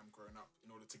tough time growing up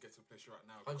in order to get to the place you're at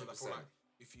now. 100%. Because I feel like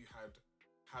if you had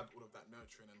all of that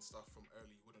nurturing and stuff from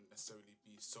early, you wouldn't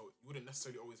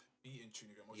necessarily always be in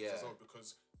tune with your emotions as well,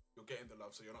 because you're getting the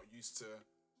love, so you're not used to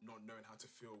not knowing how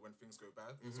to feel when things go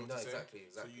bad. So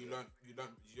exactly. So you learn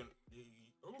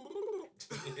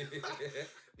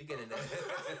we getting there.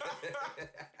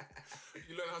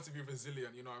 You learn how to be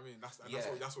resilient. You know what I mean? That's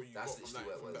what you got from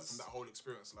that whole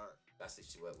experience. Like, that's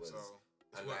literally what it was. So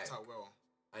it's worked out well.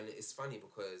 And it's funny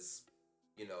because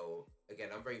you know, again,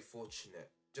 I'm very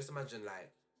fortunate. Just imagine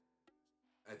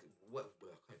what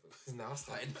well, I can't even, now I'm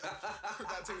starting.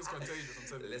 That thing is contagious. I'm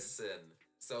telling you. Listen,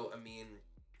 so I mean,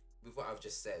 with what I've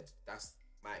just said, that's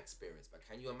my experience. But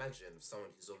can you imagine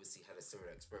someone who's obviously had a similar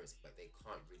experience, but they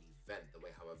can't really vent the way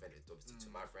how I vented, obviously,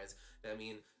 to my friends? I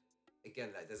mean,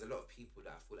 again, like there's a lot of people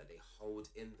that I feel like they hold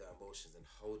in their emotions and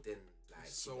hold in like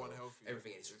so unhealthy.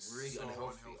 Everything. It's really so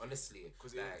unhealthy, honestly.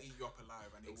 Because it'll eat you up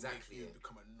alive and it will make you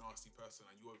become a nasty person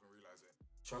and you won't even realize it.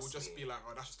 Trust me. Just be like,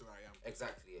 oh, that's just the way I am.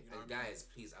 Exactly. You know and guys,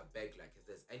 please, I beg, like, if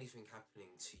there's anything happening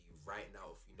to you right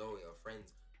now, if you know your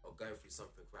friends are going through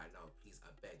something right now, please, I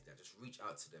beg that just reach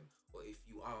out to them. Or if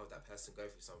you are that person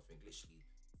going through something, literally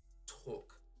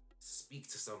talk, speak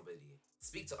to somebody,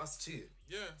 speak to us too.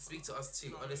 Yeah. Speak to us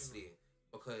too, honestly,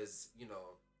 because you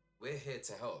know we're here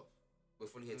to help.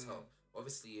 We're fully here to help.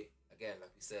 Obviously, again,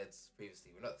 like we said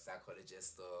previously, we're not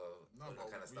psychologists or all that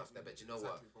kind of stuff there, but you know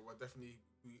what? But we're definitely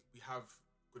we have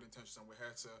good intentions and we're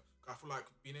here to. I feel like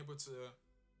being able to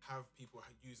have people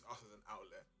use us as an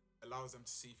outlet allows them to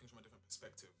see things from a different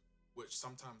perspective, which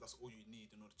sometimes that's all you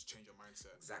need in order to change your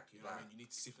mindset. Exactly. You know what I mean? You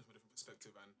need to see things from a different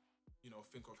perspective and, you know,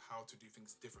 think of how to do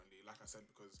things differently. Like I said,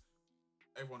 because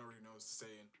everyone already knows the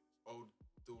saying, old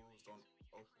doors don't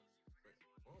open. Wait,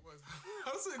 what was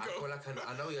how does it go? I feel like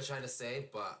I know what you're trying to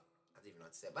say, but I don't even know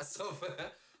how to say it myself.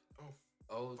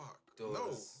 Old fuck. doors.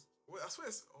 No. Wait, I swear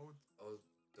it's old doors.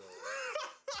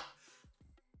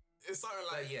 It's something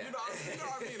like, you know what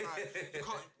I mean? Like,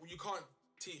 you can't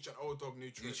teach an old dog new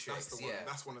tricks. That's the one. Yeah.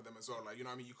 That's one of them as well. Like, you know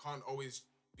what I mean? You can't always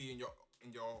be in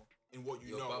what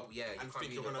you know bubble, and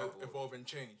think you're gonna evolve and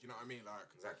change. You know what I mean? Like,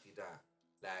 exactly that.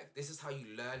 Like, this is how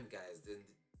you learn, guys. Then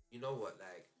you know what?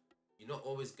 Like, you're not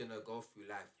always gonna go through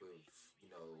life with, you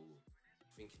know,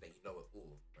 thinking that you know it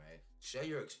all, right? Share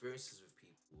your experiences with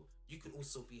people. You could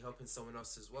also be helping someone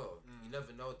else as well. You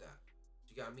never know that.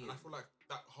 Do you get what I mean? And I feel like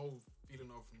that whole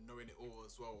feeling of knowing it all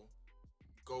as well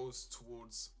goes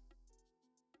towards.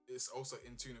 It's also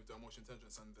in tune with the emotional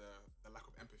intelligence and the lack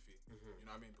of empathy. You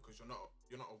know what I mean? Because you're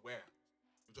not aware.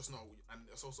 You're just not, and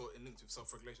it's also linked with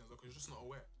self-regulation as well. Because you're just not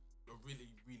aware. You're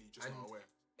really, really just not aware.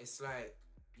 It's like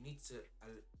you need to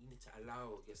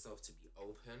allow yourself to be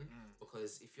open,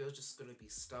 because if you're just gonna be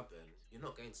stubborn, you're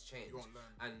not going to change. You won't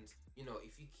learn. And you know,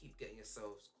 if you keep getting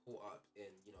yourselves caught up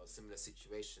in, you know, similar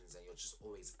situations and you're just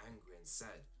always angry and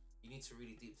sad, you need to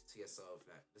really deep to yourself,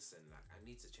 like, listen, like, I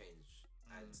need to change.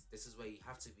 And this is where you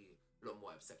have to be a lot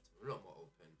more accepting, a lot more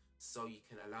open, so you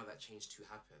can allow that change to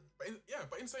happen. But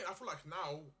in saying, I feel like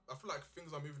now,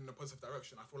 things are moving in a positive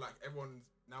direction. I feel like everyone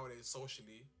nowadays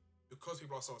socially, because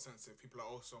people are so sensitive, people are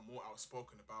also more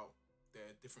outspoken about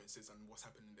their differences and what's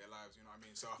happening in their lives. You know what I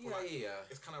mean? So I feel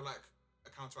it's kind of like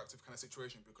a counteractive kind of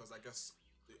situation, because I guess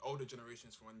the older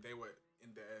generations, from when they were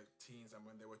in their teens and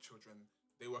when they were children,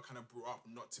 they were kind of brought up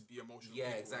not to be emotional.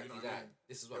 Yeah, people, exactly you know that. I mean?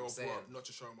 This is what I'm saying. They were brought up not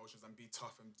to show emotions and be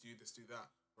tough and do this, do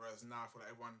that. Whereas now I feel like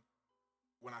everyone,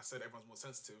 when I said everyone's more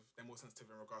sensitive, they're more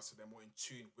sensitive in regards to they're more in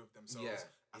tune with themselves,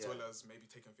 as well as maybe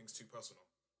taking things too personal.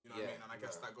 You know what I mean? And I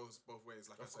guess that goes both ways.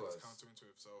 Like I said, it's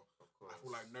counterintuitive. So I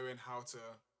feel like knowing how to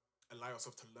allow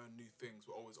yourself to learn new things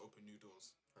will always open new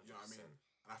doors. 100%. You know what I mean?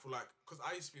 And I feel like, because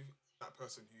I used to be that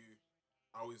person who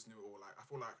I always knew it all. Like, I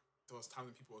feel like there was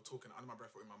times when people were talking under my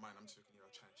breath or in my mind, I'm just thinking, you're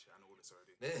a chatting shit, I know all this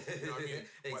already. You know what I mean?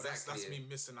 But that's me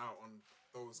missing out on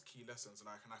those key lessons.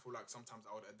 Like, and I feel like sometimes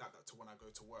I would adapt that to when I go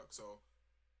to work. So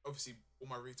obviously all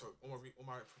my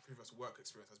previous work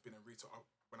experience has been in retail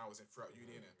when I was throughout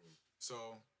uni, innit?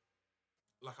 So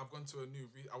like, I've gone to a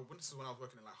new this is when I was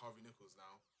working in like Harvey Nichols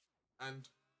now, and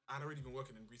I'd already been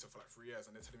working in retail for like 3 years,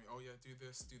 and they're telling me, oh yeah, do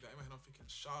this, do that. In my head I'm thinking,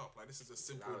 sharp, like, this is a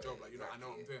simple job, like, you know, I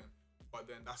know what I'm doing. But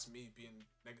then that's me being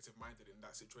negative minded in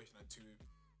that situation and to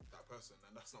that person,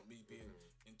 and that's not me being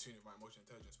in tune with my emotional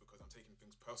intelligence, because I'm taking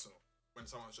things personal when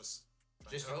someone's just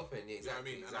open. Yeah, exactly. You know what I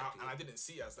mean? Exactly. And I didn't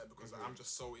see it as that, because I'm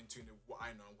just so in tune with what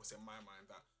I know and what's in my mind,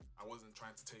 that I wasn't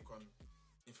trying to take on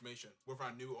information, whether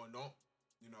I knew it or not.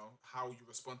 You know, how you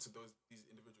respond to these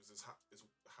individuals is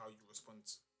how you respond,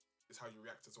 is how you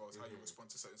react as well as how you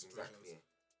respond to certain situations. Exactly.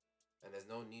 And there's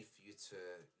no need for you to,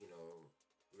 you know,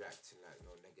 react in like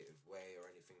no negative way or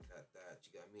anything like that. Do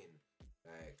you get what I mean?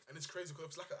 Like, and it's crazy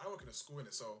because like I work in a school, in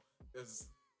it, so there's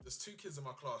 2 kids in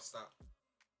my class that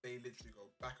they literally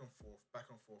go back and forth,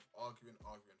 arguing,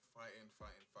 fighting.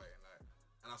 Like,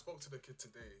 and I spoke to the kid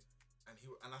today,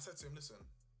 and I said to him, listen,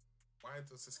 why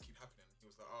does this keep happening? He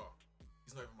was like, oh,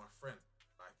 he's not even my friend.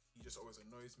 Like, he just always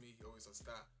annoys me. He always does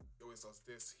that. He always does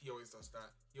this. He always does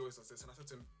that. He always does this. And I said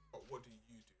to him, but what do you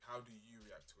do? How do you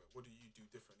react to it? What do you do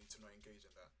differently to not engage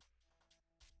in that?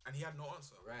 And he had no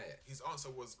answer. Right. His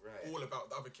answer was all about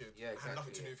the other kid. Yeah, exactly. It had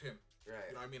nothing to do with him. Right.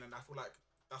 You know what I mean? And I feel like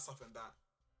that's something that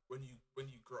when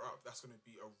you grow up, that's going to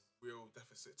be a real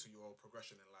deficit to your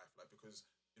progression in life. Like because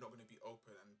you're not going to be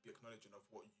open and be acknowledging of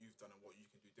what you've done and what you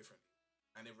can do differently.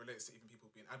 And it relates to even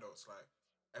people being adults. Like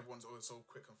everyone's always so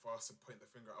quick and fast to point the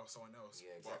finger at someone else.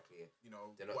 Yeah, But exactly. you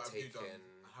know, They're not what have you done? taking.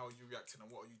 And how are you reacting? And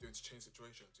what are you doing to change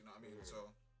situations? You know what I mean? Mm, So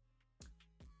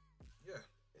yeah,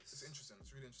 it's it's interesting.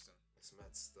 It's really interesting. it's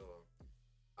mad still.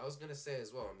 I was gonna say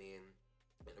as well.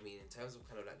 In terms of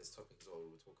kind of like this topic as well,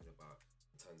 we were talking about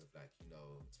in terms of like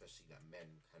especially like men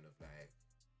kind of like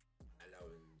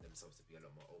allowing themselves to be a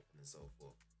lot more open and so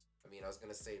forth. I was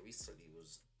gonna say recently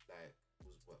was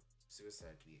what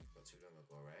Suicide Week not too long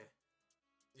ago, right?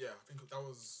 Yeah, I think that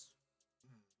was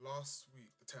last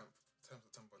week, the 10th September,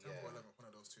 10th or Yeah, 11th, one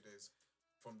of those 2 days.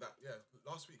 From that, yeah,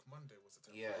 last week Monday was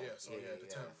the 10th. yeah, Right? Yeah, so yeah, the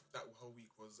yeah. 10th. That whole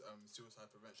week was Suicide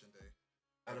Prevention Day.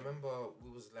 And I Um, remember we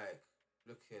was like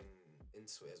looking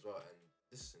into it as well, and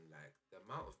listen, like the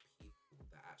amount of people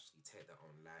that actually take their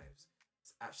own lives,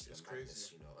 it's actually it's a madness,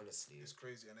 crazy. honestly. It's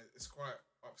crazy, and it's quite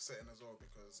upsetting as well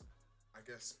because I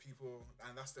guess people,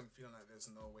 and that's them feeling like there's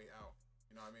no way out.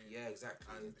 You know what I mean? Yeah, exactly.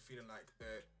 And feeling like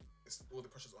it's all the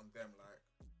pressure's on them. Like,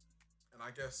 and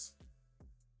I guess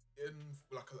in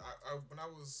like when I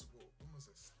was when was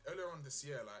this earlier on this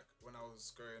year, like when I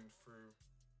was going through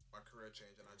my career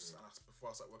change, and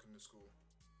before I started working in school,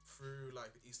 through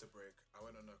like the Easter break, I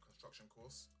went on a construction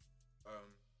course,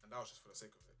 and that was just for the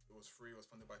sake of it. It was free. It was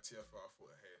funded by TFL. I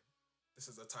thought, hey, this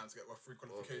is a time to get a free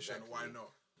Well, qualification. Why exactly,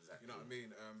 not? You exactly. know what I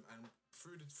mean? And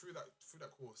through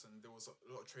that course, and there was a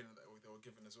lot of training that they were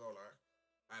given as well. Like,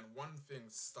 and one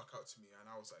thing stuck out to me, and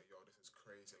I was like, yo, this is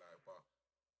crazy. Like, but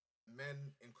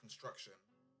men in construction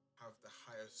have the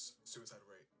highest suicide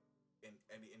rate in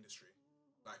any industry,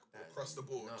 like That across the is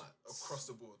board, nuts.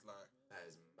 like, That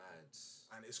is mad.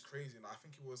 and it's crazy. Like I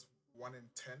think it was 1 in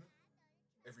 10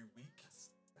 every week,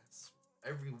 That's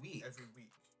every week, every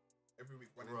week, every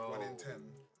week, bro. 1 in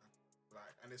 10.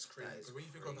 Like, and it's crazy That is because when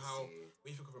you think of how crazy. when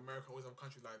you think of America, always have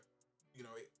countries like,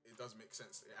 it does make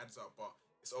sense. It adds up, but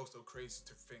it's also crazy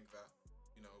to think that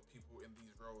people in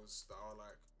these roles that are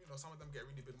like some of them get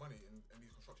really big money in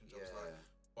these construction jobs, like, Yeah,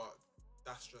 but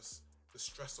that's just the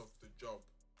stress of the job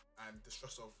and the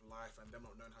stress of life and them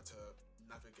not knowing how to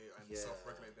navigate and yeah,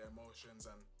 self-regulate their emotions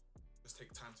and just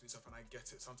take time to do stuff. And I get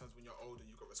it. Sometimes when you're older,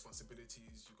 you've got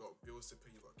responsibilities, you've got bills to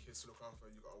pay, you've got kids to look after,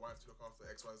 you've got a wife to look after,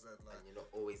 X, Y, Z. Like, and you're not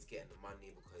always getting the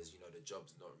money because the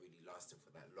job's not really lasting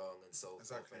for that long and so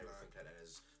exactly, forth and like, everything like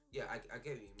that. Yeah, I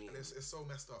get what you mean. and it's so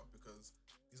messed up because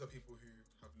these are people who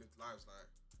have lived lives, like,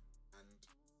 and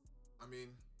I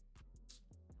mean,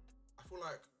 I feel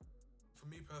like for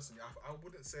me personally, I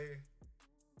wouldn't say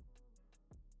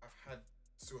I've had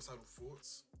suicidal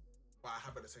thoughts, but I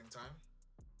have at the same time.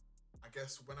 I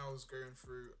guess when I was going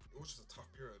through, it was just a tough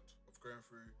period of going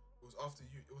through. It was after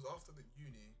you. It was after the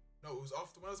uni. No, it was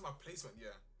after when it was my placement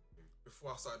year,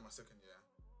 before I started my second year,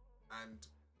 and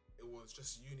it was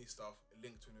just uni stuff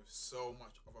linked in with so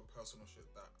much other personal shit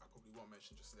that I probably won't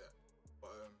mention just yet.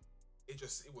 But it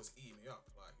was eating me up.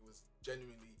 Like it was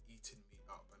genuinely eating me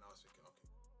up, and I was thinking, okay,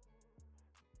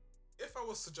 if I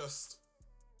was to just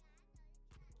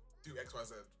do X, Y,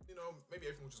 Z, maybe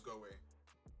everything would just go away.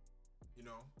 You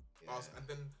know, Yeah. and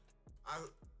then I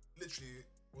literally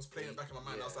was playing it back in my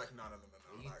mind. I was Yeah. like, no, no, no, no, no.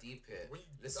 When you Like, deep it, when you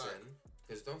listen,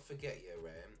 because don't forget, yeah,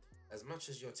 right? As much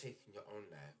as you're taking your own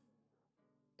life,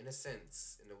 in a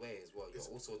sense, in a way as well, you're It's-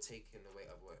 also taking away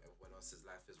everyone else's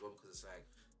life as well. Because it's like,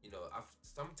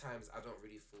 sometimes I don't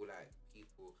really feel like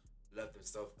people love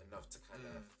themselves enough to kind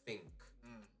of think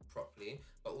mm, properly,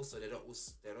 but also they don't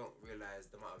realize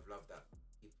the amount of love that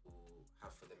people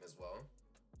have for them as well.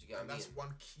 Do you get and what I that's mean?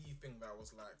 one key thing that I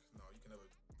was like, no, you can never.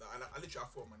 I literally, I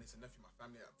thought my niece and nephew, my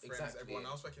family, friends, Exactly. everyone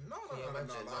else, thinking, no, Can you no, no, no,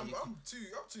 imagine? no, Now you I'm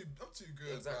too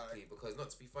good. Exactly, because not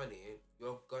to be funny,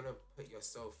 you're gonna put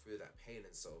yourself through that pain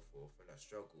and so forth and that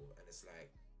struggle, and it's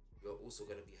like you're also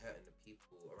gonna be hurting the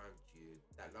people around you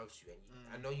that loves you, and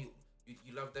I know you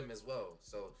love them as well.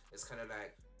 So it's kind of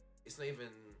like it's not even.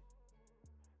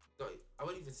 Not, I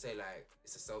wouldn't even say like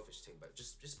it's a selfish thing, but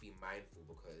just be mindful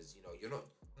because you're not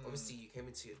obviously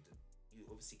you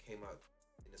obviously came out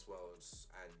in this world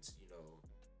and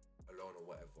alone or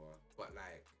whatever, but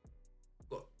like you've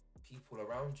got people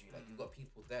around you, like you've got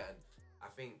people there, and I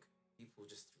think people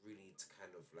just really need to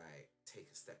kind of like take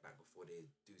a step back before they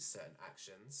do certain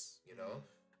actions.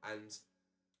 And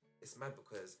it's mad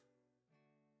because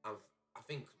I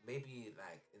think maybe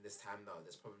like in this time now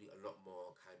there's probably a lot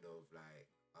more kind of like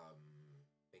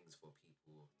things for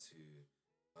people to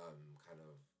kind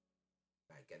of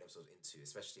like get themselves into,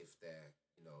 especially if they're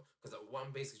because what I'm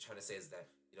basically trying to say is that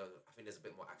I think there's a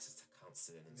bit more access to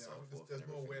counselling and so I think forth. there's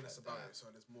and more everything awareness like about that. it, so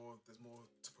there's more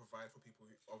to provide for people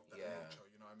of that Yeah. nature.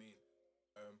 You know what I mean?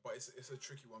 But it's a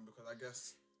tricky one because I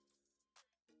guess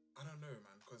I don't know,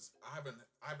 man, because I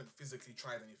haven't physically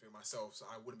tried anything myself, so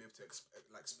I wouldn't be able to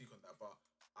like speak on that. But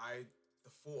the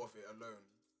thought of it alone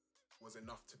was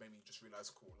enough to make me just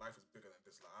realize, cool, life is bigger than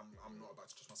this. Like I'm not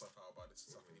about to stress myself out about this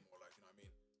stuff anymore. Like, you know what I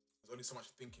mean? There's only so much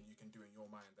thinking you can do in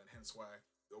your mind, and hence why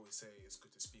we always say it's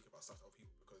good to speak about stuff to other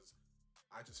people because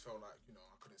I just felt like,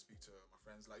 I couldn't speak to my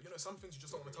friends. Like, some things you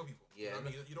just don't want to tell people. Yeah, You know what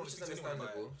I mean? You don't want to speak to anyone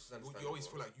about it. Which is You always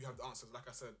feel understandable. like you have the answers. Like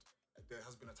I said, there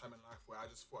has been a time in life where I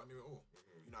just thought I knew it all.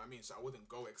 You know what I mean? So I wouldn't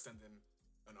go extending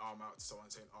an arm out to someone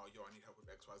saying, "Oh, yo, I need help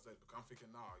with X, Y, Z." Because I'm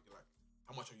thinking, nah, you're like,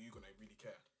 how much are you gonna really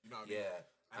care? You know what I mean?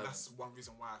 Yeah. And that's one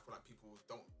reason why I feel like people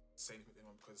don't say anything to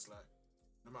anyone because, like,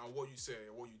 no matter what you say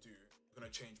or what you do, you're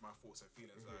gonna change my thoughts and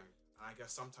feelings. Like, and I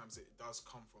guess sometimes it does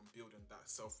come from building that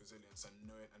self-resilience and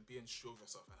knowing and being sure of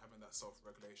yourself and having that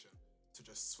self-regulation to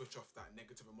just switch off that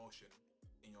negative emotion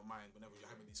in your mind whenever you're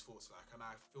having these thoughts. Like, and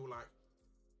I feel like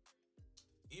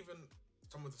even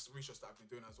some of the research that I've been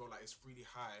doing as well, like, it's really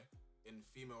high in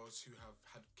females who have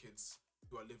had kids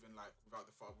who are living like without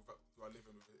the father, who are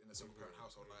living in a single parent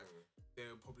household. Like,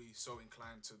 they're probably so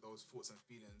inclined to those thoughts and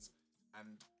feelings,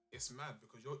 and it's mad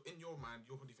because you're in your mind,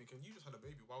 you're probably thinking, you just had a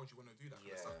baby, why would you want to do that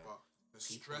kind of stuff? But the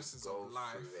stresses go of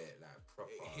life, through it, like,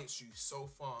 proper. it hits you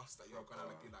so fast that you're gonna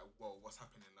Proper. be like, whoa, what's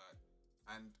happening? Like,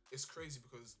 and it's crazy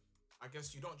because I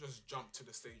guess you don't just jump to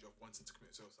the stage of wanting to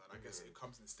commit suicide. I guess it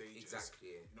comes in stages.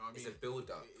 Exactly. You know what I mean? It's a build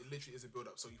up. It literally is a build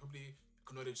up. So you probably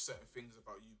acknowledge certain things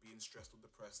about you being stressed or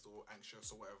depressed or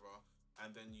anxious or whatever,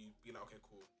 and then you be like, okay,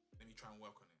 cool, let me try and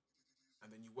work on it. And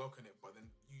then you work on it, but then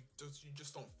you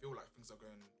just don't feel like things are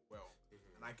going well.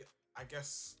 And I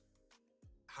guess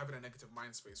having a negative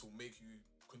mind space will make you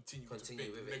continue to think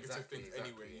with it. negative Exactly, things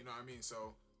anyway. exactly. You know what I mean?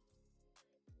 So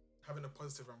having a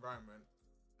positive environment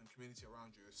and community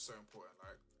around you is so important.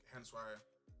 Like, hence why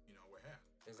we're here.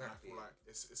 Exactly. And I feel like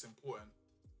it's important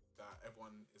that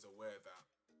everyone is aware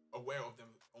of their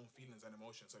own feelings and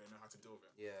emotions, so they know how to deal with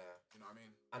it. Yeah. You know what I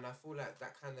mean? And I feel like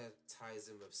that kind of ties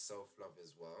in with self-love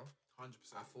as well. 100%.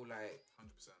 I feel like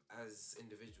 100%. as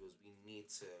individuals, we need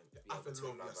to be have able to to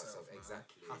love love yourself, ourselves. man.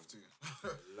 Exactly. Have to.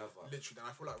 Love us. Literally. And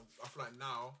I feel like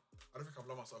now I don't think I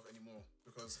love myself anymore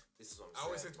because This is what I I'm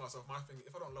always say saying. to myself, my thing,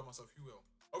 if I don't love myself, who will?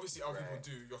 Obviously, other people Right.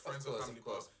 do, your friends course, and family, of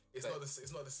course. but it's But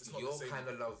not the same. Your kind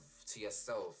of love to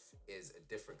yourself is a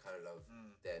different kind of love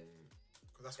than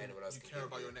Because that's when anyone else you can care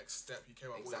give about you. your next step, you care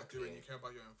about what Exactly. you're doing, you care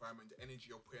about your environment, the energy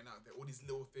you're putting out there, all these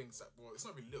little things that, well, it's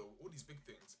not really little, all these big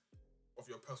things of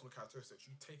your personal characteristics,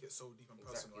 you take it so deep and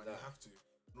personal, Exactly and you that. have to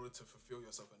in order to fulfill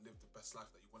yourself and live the best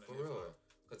life that you want to for live. real. Like,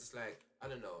 Because it's like,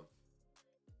 I don't know.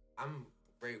 I'm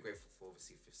very grateful for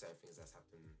obviously for certain things that's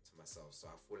happened to myself. So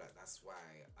I feel like that's why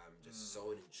I'm just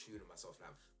so in tune with myself.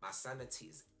 Like, my sanity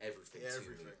is everything to me.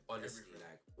 Everything, Honestly, everything.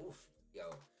 like, oof, yo.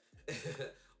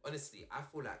 Honestly, I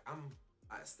feel like I'm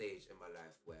at a stage in my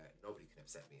life where nobody can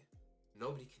upset me.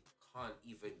 Nobody can't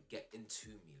even get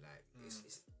into me. Like,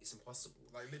 it's impossible.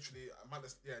 like literally, I'm at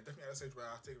definitely at a stage where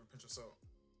I take it with a pinch of salt.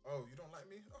 Oh, you don't like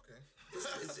me? Okay.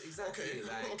 It's exactly Okay,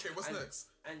 like okay, what's and, next?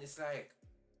 And it's like,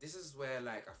 this is where,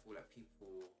 like, I feel like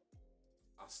people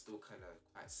are still kind of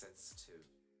quite sensitive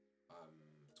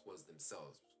towards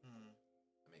themselves.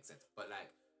 That makes sense. But, like,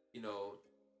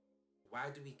 why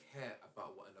do we care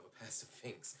about what another person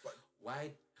thinks? But-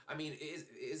 Why? I mean, it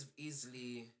is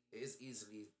easily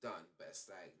done, but it's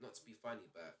like, not to be funny,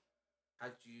 but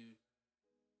had you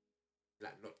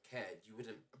like not cared, you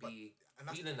wouldn't be And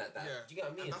that's- feeling like that. Yeah, Do you get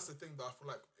what I mean? And that's the thing that I feel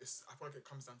like it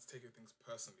comes down to taking things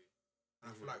personally.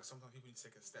 And I feel like sometimes people need to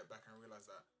take a step back and realize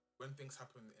that when things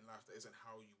happen in life that isn't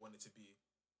how you want it to be,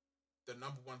 the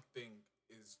number one thing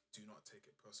is do not take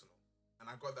it personal. And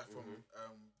I got that from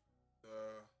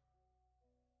the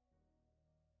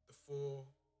four.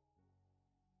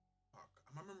 Fuck,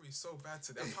 my memory is so bad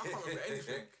today. I can't remember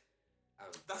anything.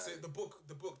 That's it. The book,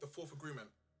 The Fourth Agreement.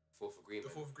 Fourth agreement.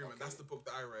 The Fourth Agreement. Okay. That's the book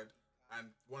that I read, and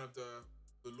one of the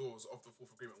laws of the Fourth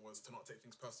Agreement was to not take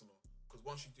things personal. Because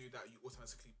once you do that, you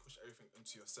automatically push everything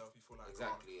into yourself. You feel like,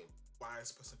 Exactly. why is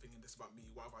this person thinking this about me?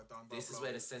 What have I done? Blah, This is blah.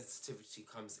 where the sensitivity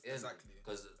comes in. Exactly.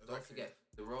 Because don't forget,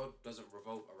 the world doesn't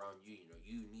revolve around you.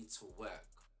 You need to work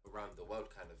around the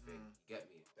world, kind of thing. You get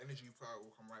me? The energy you put out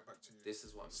will come right back to you. This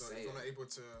is what I'm So if saying. you're not able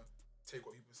to take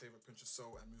what people say with a pinch of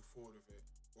salt and move forward with it,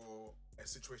 or a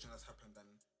situation that's happened and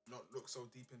not look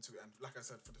so deep into it, and like I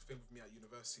said, for the thing with me at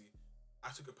university,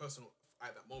 I took it personal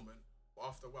at that moment, but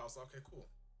after a while I was like, okay, cool,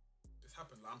 this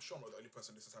happened. Like, I'm sure I'm not the only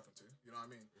person this has happened to, you know what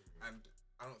I mean? And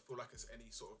I don't feel like it's any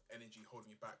sort of energy holding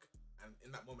me back And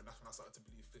in that moment, that's when I started to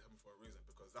believe it happened for a reason,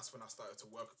 because that's when I started to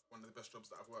work one of the best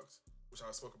jobs that I've worked, which I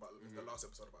spoke about in the last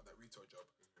episode about that retail job.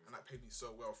 And that paid me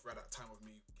so well throughout that time of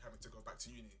me having to go back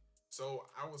to uni. So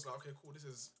I was like, okay, cool, this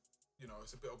is,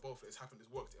 it's a bit of both. It's happened,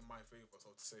 it's worked in my favor,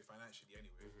 so to say, financially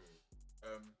anyway.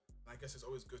 And I guess it's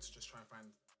always good to just try and find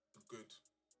the good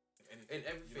in anything. In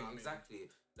everything, exactly.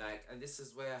 I mean? Like, and this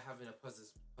is where having a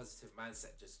positive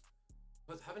mindset just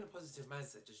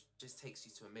takes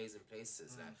you to amazing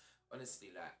places. Like,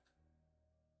 honestly, like,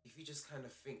 if you just kind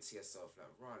of think to yourself,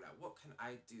 like, right, like, what can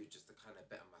I do just to kind of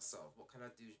better myself? What can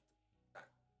I do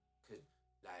that could,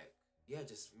 like,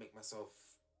 just make myself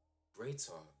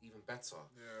greater, even better?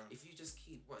 Yeah. If you just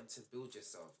keep wanting to build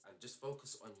yourself and just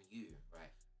focus on you,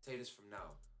 right? Tell you this from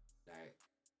now, like,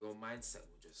 your mindset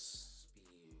will just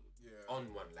be on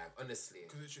one, like, honestly.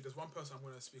 Because literally, there's one person I'm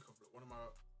going to speak of, one of my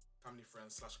family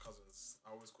friends / cousins.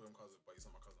 I always call him cousin, but he's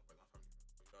not my cousin, but not family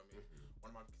friend. You know what I mean? One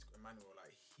of my Emmanuel,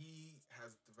 like, he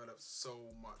has developed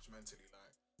so much mentally.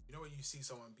 Like, when you see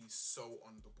someone be so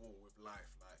on the ball with life,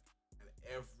 like, and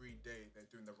every day they're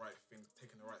doing the right thing,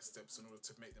 taking the right steps in order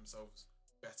to make themselves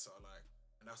better, like,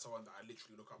 and that's someone that I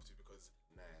literally look up to, because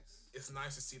it's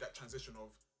nice to see that transition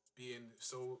of being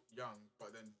so young,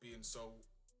 but then being so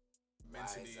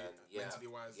mentally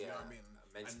wise, you know what I mean?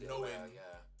 And knowing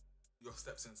your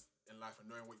steps in life and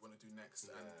knowing what you want to do next.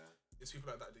 And it's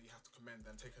people like that you have to commend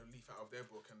and take a leaf out of their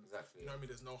book. And you know what I mean?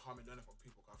 There's no harm in learning from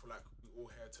people. I feel like we're all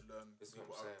here to learn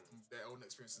people from their own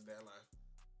experience in their life,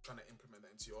 trying to implement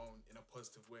that into your own in a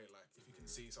positive way. Like, if you can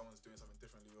see someone's doing something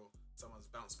differently, or someone's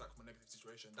bounced back from a negative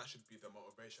situation, that should be the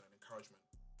motivation and encouragement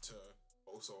to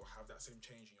also have that same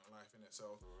change in your life, innit?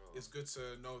 So it's good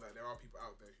to know that there are people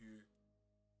out there who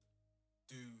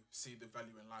do see the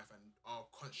value in life and are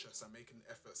conscious and making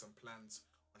efforts and plans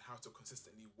on how to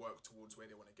consistently work towards where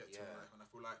they want to get to in life. And I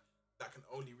feel like that can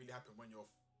only really happen when you're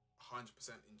 100%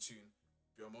 in tune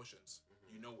with your emotions.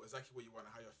 You know exactly what you want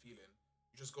and how you're feeling.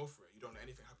 You just go for it. You don't let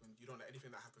anything happen. You don't let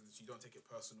anything that happens, you don't take it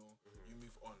personal. You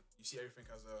move on. You see everything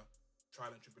as a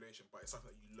trial and tribulation, but it's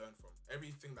something that you learn from.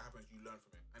 Everything that happens, you learn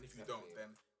from it. And if you don't,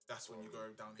 then that's when you go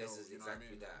downhill. This is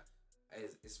exactly that.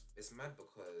 It's mad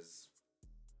because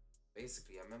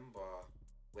basically I remember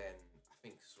when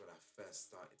I first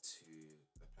started to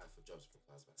apply for jobs, I think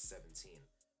I was about 17,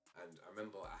 and I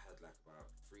remember I had like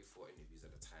about 3-4 interviews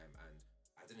at the time, and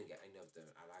I didn't get any of them,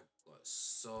 and I got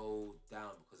so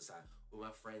down because it's like all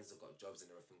my friends have got jobs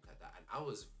and everything like that, and I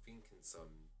was thinking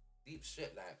some deep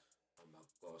shit like, oh my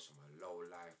gosh, I'm a low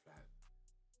life, like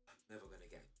I'm never gonna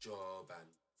get a job, and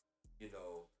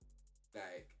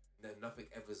like nothing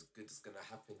ever's good is gonna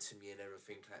happen to me and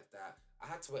everything like that. I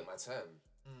had to wait my turn.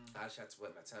 I actually had to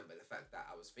wait my turn, but the fact that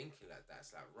I was thinking like that, it's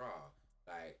like, raw.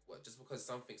 Like, what? Just because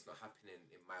something's not happening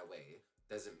in my way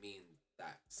doesn't mean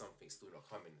that something's still not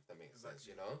coming, if that makes sense,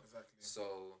 you know? Exactly.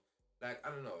 So, like,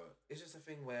 I don't know. It's just a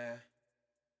thing where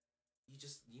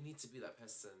you need to be that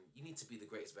person. You need to be the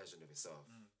greatest version of yourself.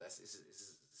 It's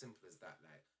as simple as that.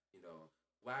 Like,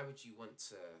 why would you want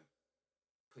to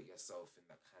put yourself in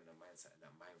that kind of mindset and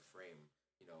that mind frame,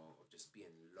 of just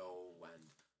being low and,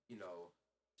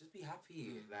 just be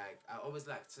happy. Like, I always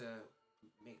like to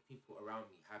make people around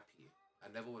me happy.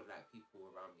 I never would like people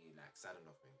around me like sad or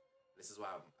nothing. This is why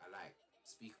I like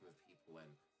speaking with people and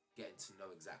getting to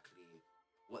know exactly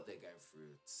what they're going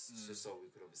through, just so we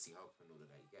could obviously help and all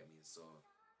of that. You get me? So,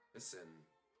 listen,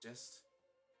 just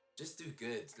do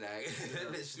good. Like,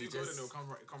 literally, do good and it'll come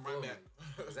right back.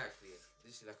 Exactly,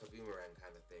 literally like a boomerang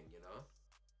kind of thing,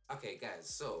 Okay, guys.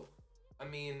 So, I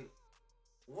mean,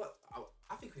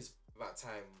 I think it's about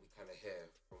time we kind of hear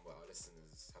from what our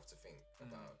listeners have to think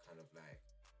about kind of like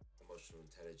emotional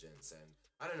intelligence. And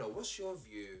I don't know, what's your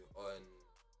view on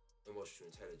emotional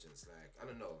intelligence? Like, I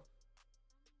don't know,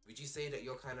 would you say that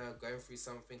you're kind of going through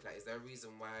something? Like, is there a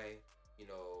reason why you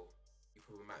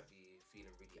probably might be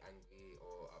feeling really angry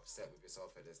or upset with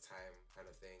yourself at this time, kind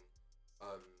of thing?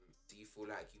 Do you feel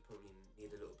like you probably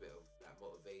need a little bit of like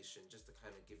motivation just to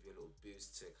kind of give you a little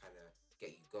boost to kind of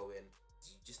get you going? Do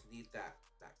you just need that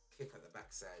kick at the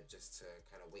backside just to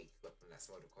kind of wake you up and like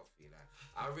smell the coffee? Like,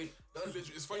 I really literally,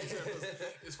 it's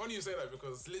funny you say that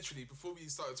because literally before we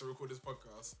started to record this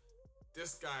podcast,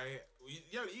 this guy,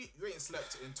 you ain't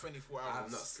slept in 24 hours. I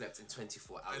have not slept in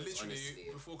 24 hours. And literally,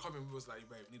 honestly, before coming, we was like,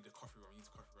 babe, we need the coffee run. We need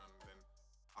the coffee run. And then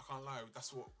I can't lie,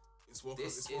 that's what it's woken.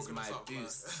 This is my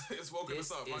boost. It's woken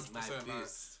us up. 100%. This is my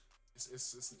boost.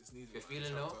 It's needed. If you're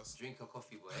feeling low, drink a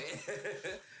coffee, boy.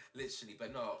 Literally,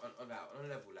 but no, on a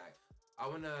level, like,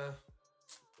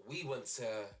 we want to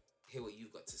hear what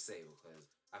you've got to say, because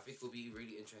I think it'll be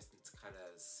really interesting to kind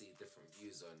of see different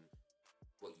views on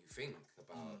what you think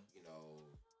about,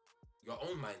 your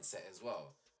own mindset as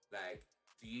well. Like,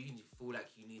 do you feel like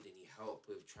you need any help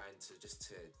with trying to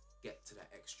get to that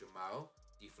extra mile?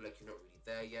 Do you feel like you're not really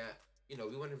there yet? You know,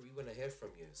 we want to hear from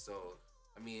you. So,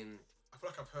 I mean, I feel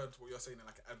like I've heard what you're saying in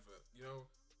like an advert. You know,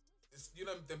 it's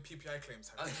them PPI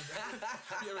claims. Have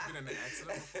you ever been in an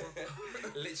accident before?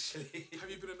 Literally. Have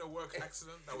you been in a work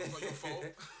accident that was not your fault?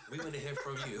 We want to hear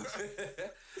from you.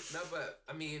 No, but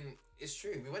I mean, it's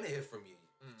true. We want to hear from you.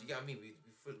 Do you get what I mean?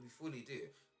 We fully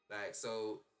do. Like,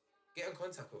 so get in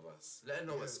contact with us. Let us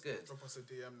know what's good. Drop us a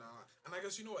DM now. And I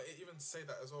guess you know what? It even say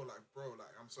that as well. Like, bro,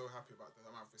 like I'm so happy about the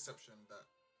amount of reception that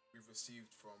we've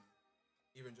received from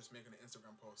even just making an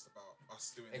Instagram post about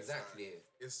us doing exactly.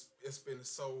 This. It's been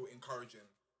so encouraging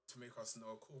to make us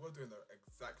know, cool, we're doing the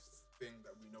exact thing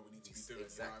that we know we need to be doing.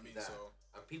 Exactly, you know what I mean?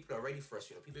 So, and people are ready for us.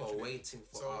 You know, people are waiting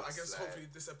for us. So I guess hopefully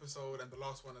this episode and the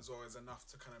last one as well is enough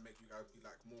to kind of make you guys be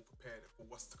like more prepared for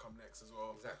what's to come next as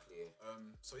well. Exactly.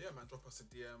 So yeah, man, drop us a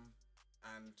DM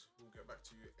and we'll get back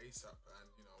to you ASAP and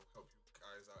you know help you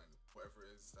guys out in whatever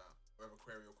it is that whatever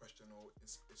query or question or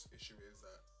issue is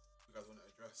that you guys want to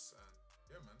address. And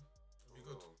yeah, man, it'll be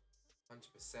good.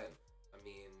 100%. I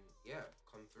mean, yeah,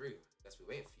 come through. Guess we're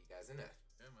waiting for you guys, innit?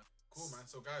 Yeah, man. Cool, man.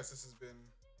 So, guys, this has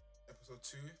been episode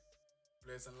 2,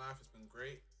 Blazers and Life. It's been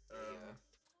great,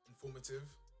 informative.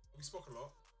 We spoke a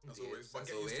lot, as always. But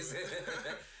as always.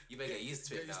 You better get used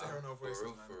to it now. Get used to hearing our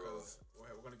voices, man, for because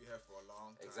we're going to be here for a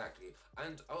long time. Exactly.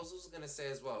 And I was also going to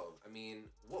say as well, I mean,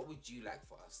 what would you like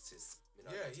for us to, you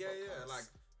know, yeah. Like,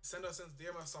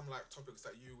 DM us some, like, topics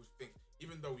that you would think,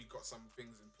 even though we got some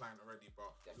things in plan already,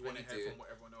 but we want to hear from what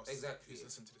everyone else who's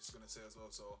listening to this is going to say as well.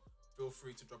 So feel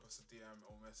free to drop us a DM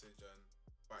or message and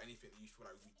about anything that you feel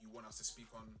like you want us to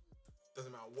speak on. Doesn't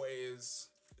matter what it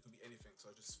is, it could be anything. So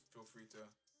just feel free to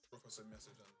drop us a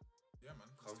message and yeah,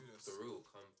 man, let's do this.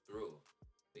 Come through.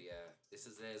 But yeah, this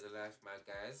is Layers of Life, my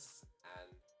guys, and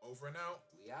over and out.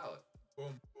 We out.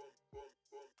 Boom.